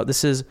talk about.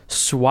 This is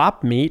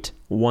Swap Meet,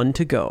 One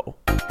to Go.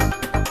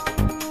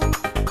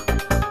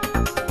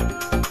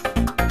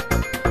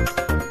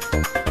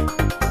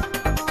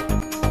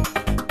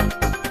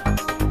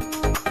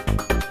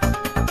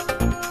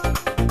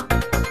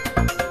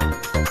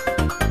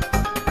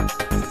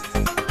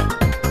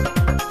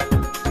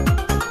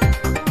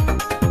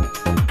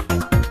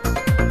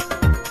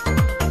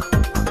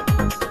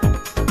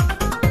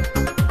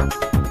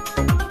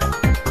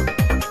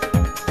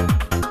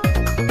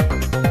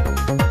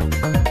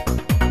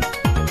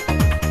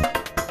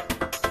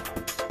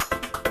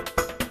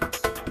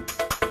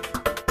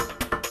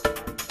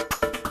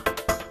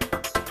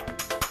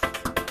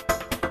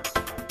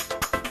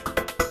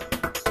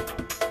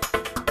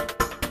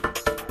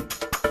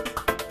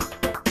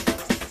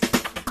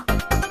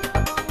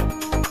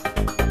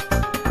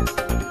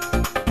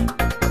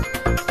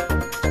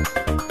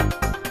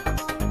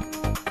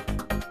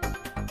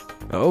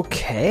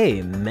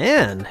 Okay,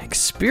 man,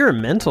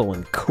 experimental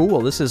and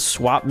cool. This is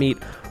Swap Meet,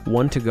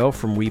 One to Go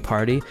from Wii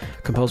Party,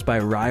 composed by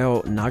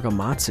Ryo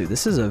Nagamatsu.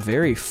 This is a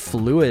very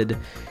fluid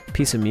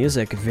piece of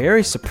music,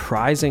 very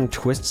surprising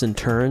twists and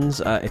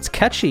turns. It's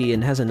catchy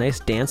and has a nice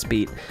dance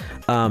beat,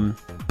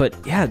 but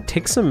yeah, it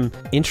takes some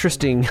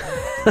interesting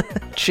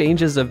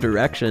changes of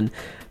direction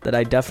that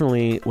I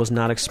definitely was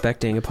not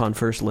expecting upon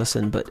first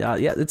listen. But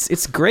yeah,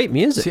 it's great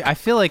music. See, I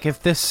feel like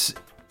if this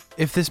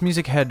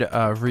music had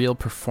real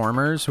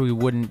performers, we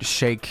wouldn't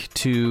shake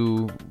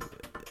two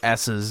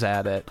S's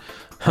at it.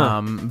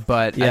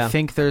 But Yeah. I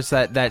think there's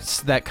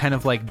that kind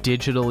of like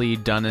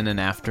digitally done in an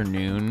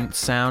afternoon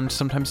sound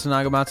sometimes to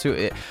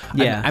Nagamatsu.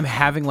 Yeah. I'm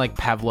having like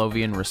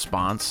Pavlovian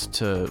response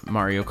to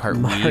Mario Kart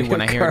Mario Wii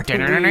when I hear Kart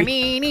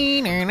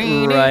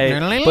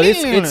Right, but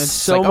it's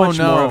so like, much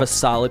oh, no. more of a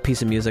solid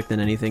piece of music than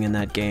anything in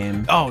that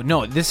game. Oh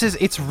no,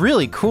 it's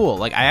really cool.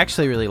 Like, I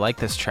actually really like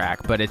this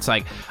track, but it's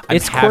like I'm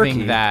It's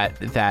having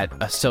quirky. that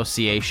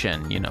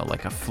association, you know,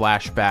 like a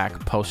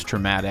flashback,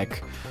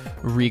 post-traumatic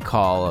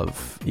recall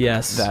of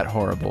that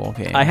horrible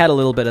game. I had a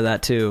little bit of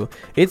that too.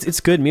 It's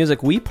good music.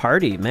 Wii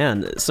Party,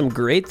 man, some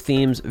great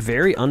themes,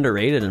 very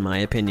underrated in my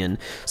opinion.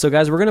 So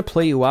guys, we're going to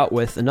play you out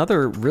with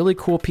another really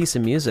cool piece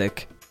of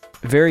music.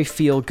 Very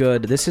feel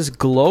good. This is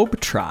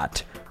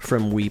Globetrot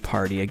from Wii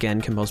Party,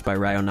 again composed by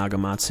Ryo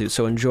Nagamatsu.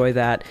 So enjoy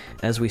that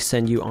as we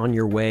send you on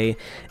your way.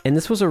 And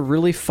this was a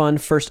really fun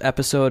first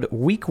episode,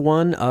 week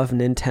 1 of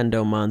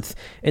Nintendo Month.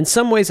 In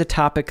some ways a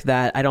topic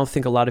that I don't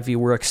think a lot of you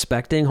were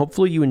expecting.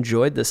 Hopefully you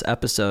enjoyed this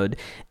episode,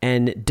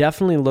 and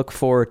definitely look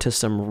forward to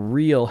some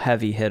real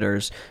heavy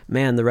hitters.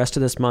 Man, the rest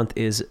of this month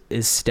is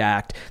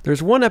stacked.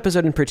 There's one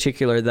episode in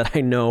particular that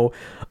I know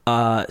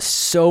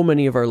so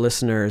many of our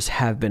listeners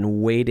have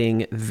been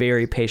waiting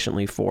very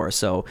patiently for.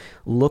 So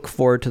look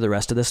forward to the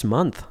rest of this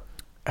month.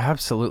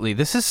 Absolutely.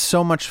 This is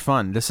so much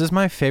fun. This is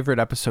my favorite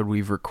episode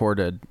we've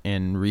recorded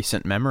in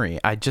recent memory.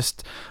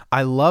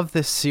 I love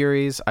this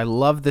series. I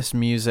love this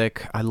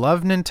music. I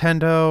love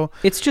Nintendo.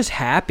 It's just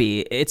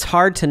happy. It's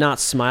hard to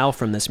not smile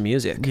from this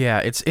music. Yeah,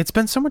 it's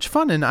been so much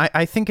fun, and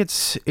I think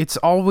it's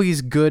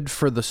always good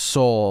for the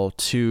soul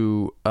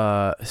to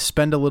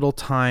spend a little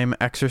time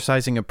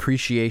exercising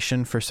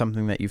appreciation for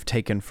something that you've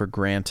taken for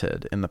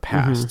granted in the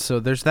past. Mm-hmm. So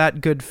there's that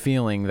good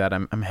feeling that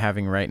I'm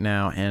having right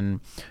now,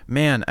 and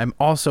man, I'm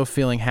also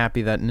feeling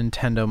happy that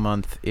Nintendo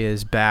Month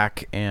is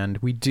back, and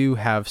we do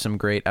have some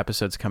great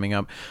episodes coming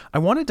up. I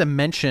wanted to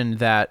mention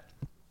that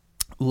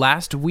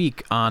last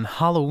week on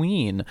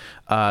Halloween,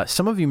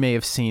 some of you may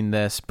have seen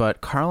this,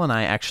 but Carl and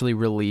I actually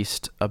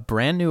released a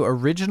brand new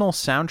original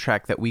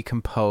soundtrack that we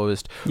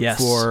composed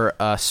for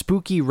a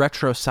spooky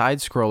retro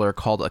side-scroller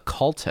called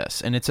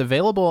Occultus, and it's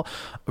available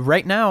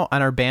right now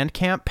on our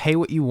Bandcamp, Pay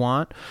What You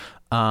Want,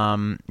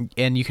 and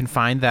you can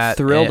find that.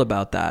 Thrilled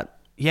about that.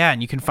 Yeah,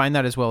 and you can find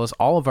that as well as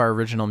all of our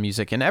original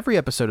music in every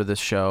episode of this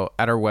show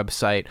at our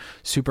website,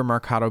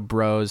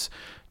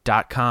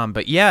 supermercadobros.com.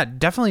 But yeah,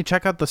 definitely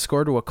check out the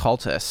score to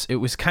Occultus. It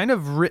was kind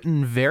of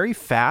written very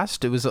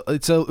fast. It was a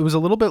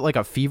little bit like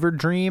a fever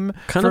dream,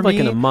 kind of like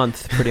in a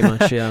month, pretty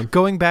much. Yeah.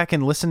 Going back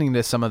and listening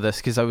to some of this,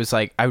 because I was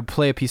like, I would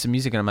play a piece of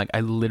music and I'm like,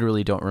 I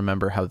literally don't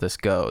remember how this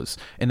goes,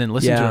 and then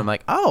listen to it, I'm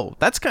like, oh,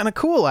 that's kind of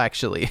cool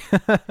actually.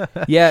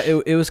 Yeah,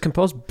 it was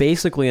composed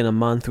basically in a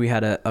month. We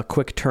had a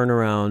quick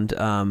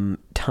turnaround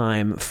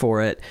time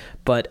for it,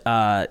 but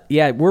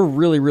yeah, we're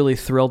really, really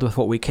thrilled with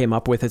what we came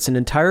up with. It's an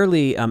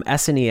entirely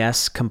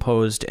SNES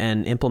composed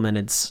and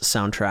implemented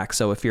soundtrack.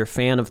 So if you're a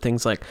fan of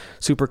things like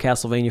Super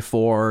Castlevania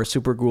 4,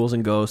 Super Ghouls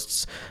and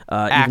Ghosts,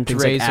 even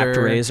things like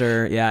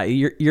ActRaiser, yeah,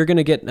 you're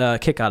gonna get a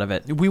kick out of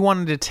it. We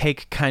wanted to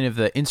take kind of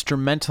the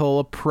instrumental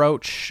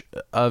approach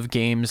of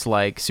games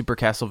like Super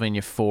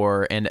Castlevania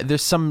 4, and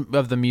there's some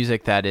of the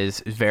music that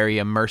is very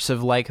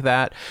immersive like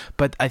that,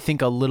 but I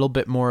think a little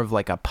bit more of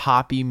like a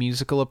poppy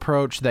musical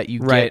approach that you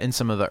get in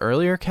some of the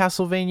earlier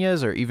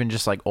Castlevanias, or even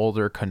just like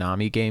older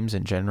Konami games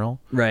in general.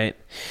 Right.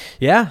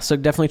 Yeah, so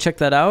definitely check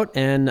that out,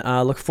 and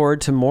look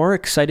forward to more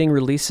exciting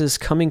releases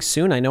coming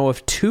soon. I know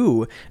of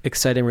 2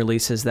 exciting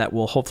releases that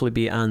will hopefully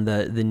be on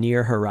the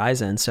near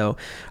horizon. So,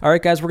 all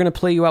right, guys, we're going to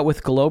play you out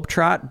with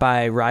Globetrot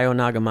by Ryo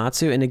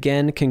Nagamatsu. And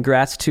again,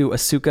 congrats to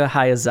Asuka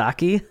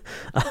Hayazaki,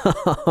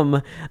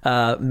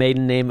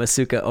 maiden name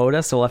Asuka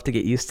Oda, so we'll have to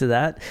get used to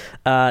that.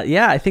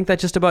 Yeah, I think that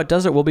just about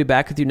does it. We'll be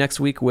back with you next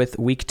week with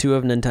week 2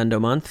 of Nintendo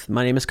Month.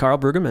 My name is Carl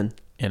Brueggemann.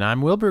 And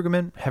I'm Will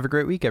Brueggemann. Have a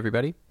great week,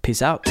 everybody.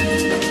 Peace out.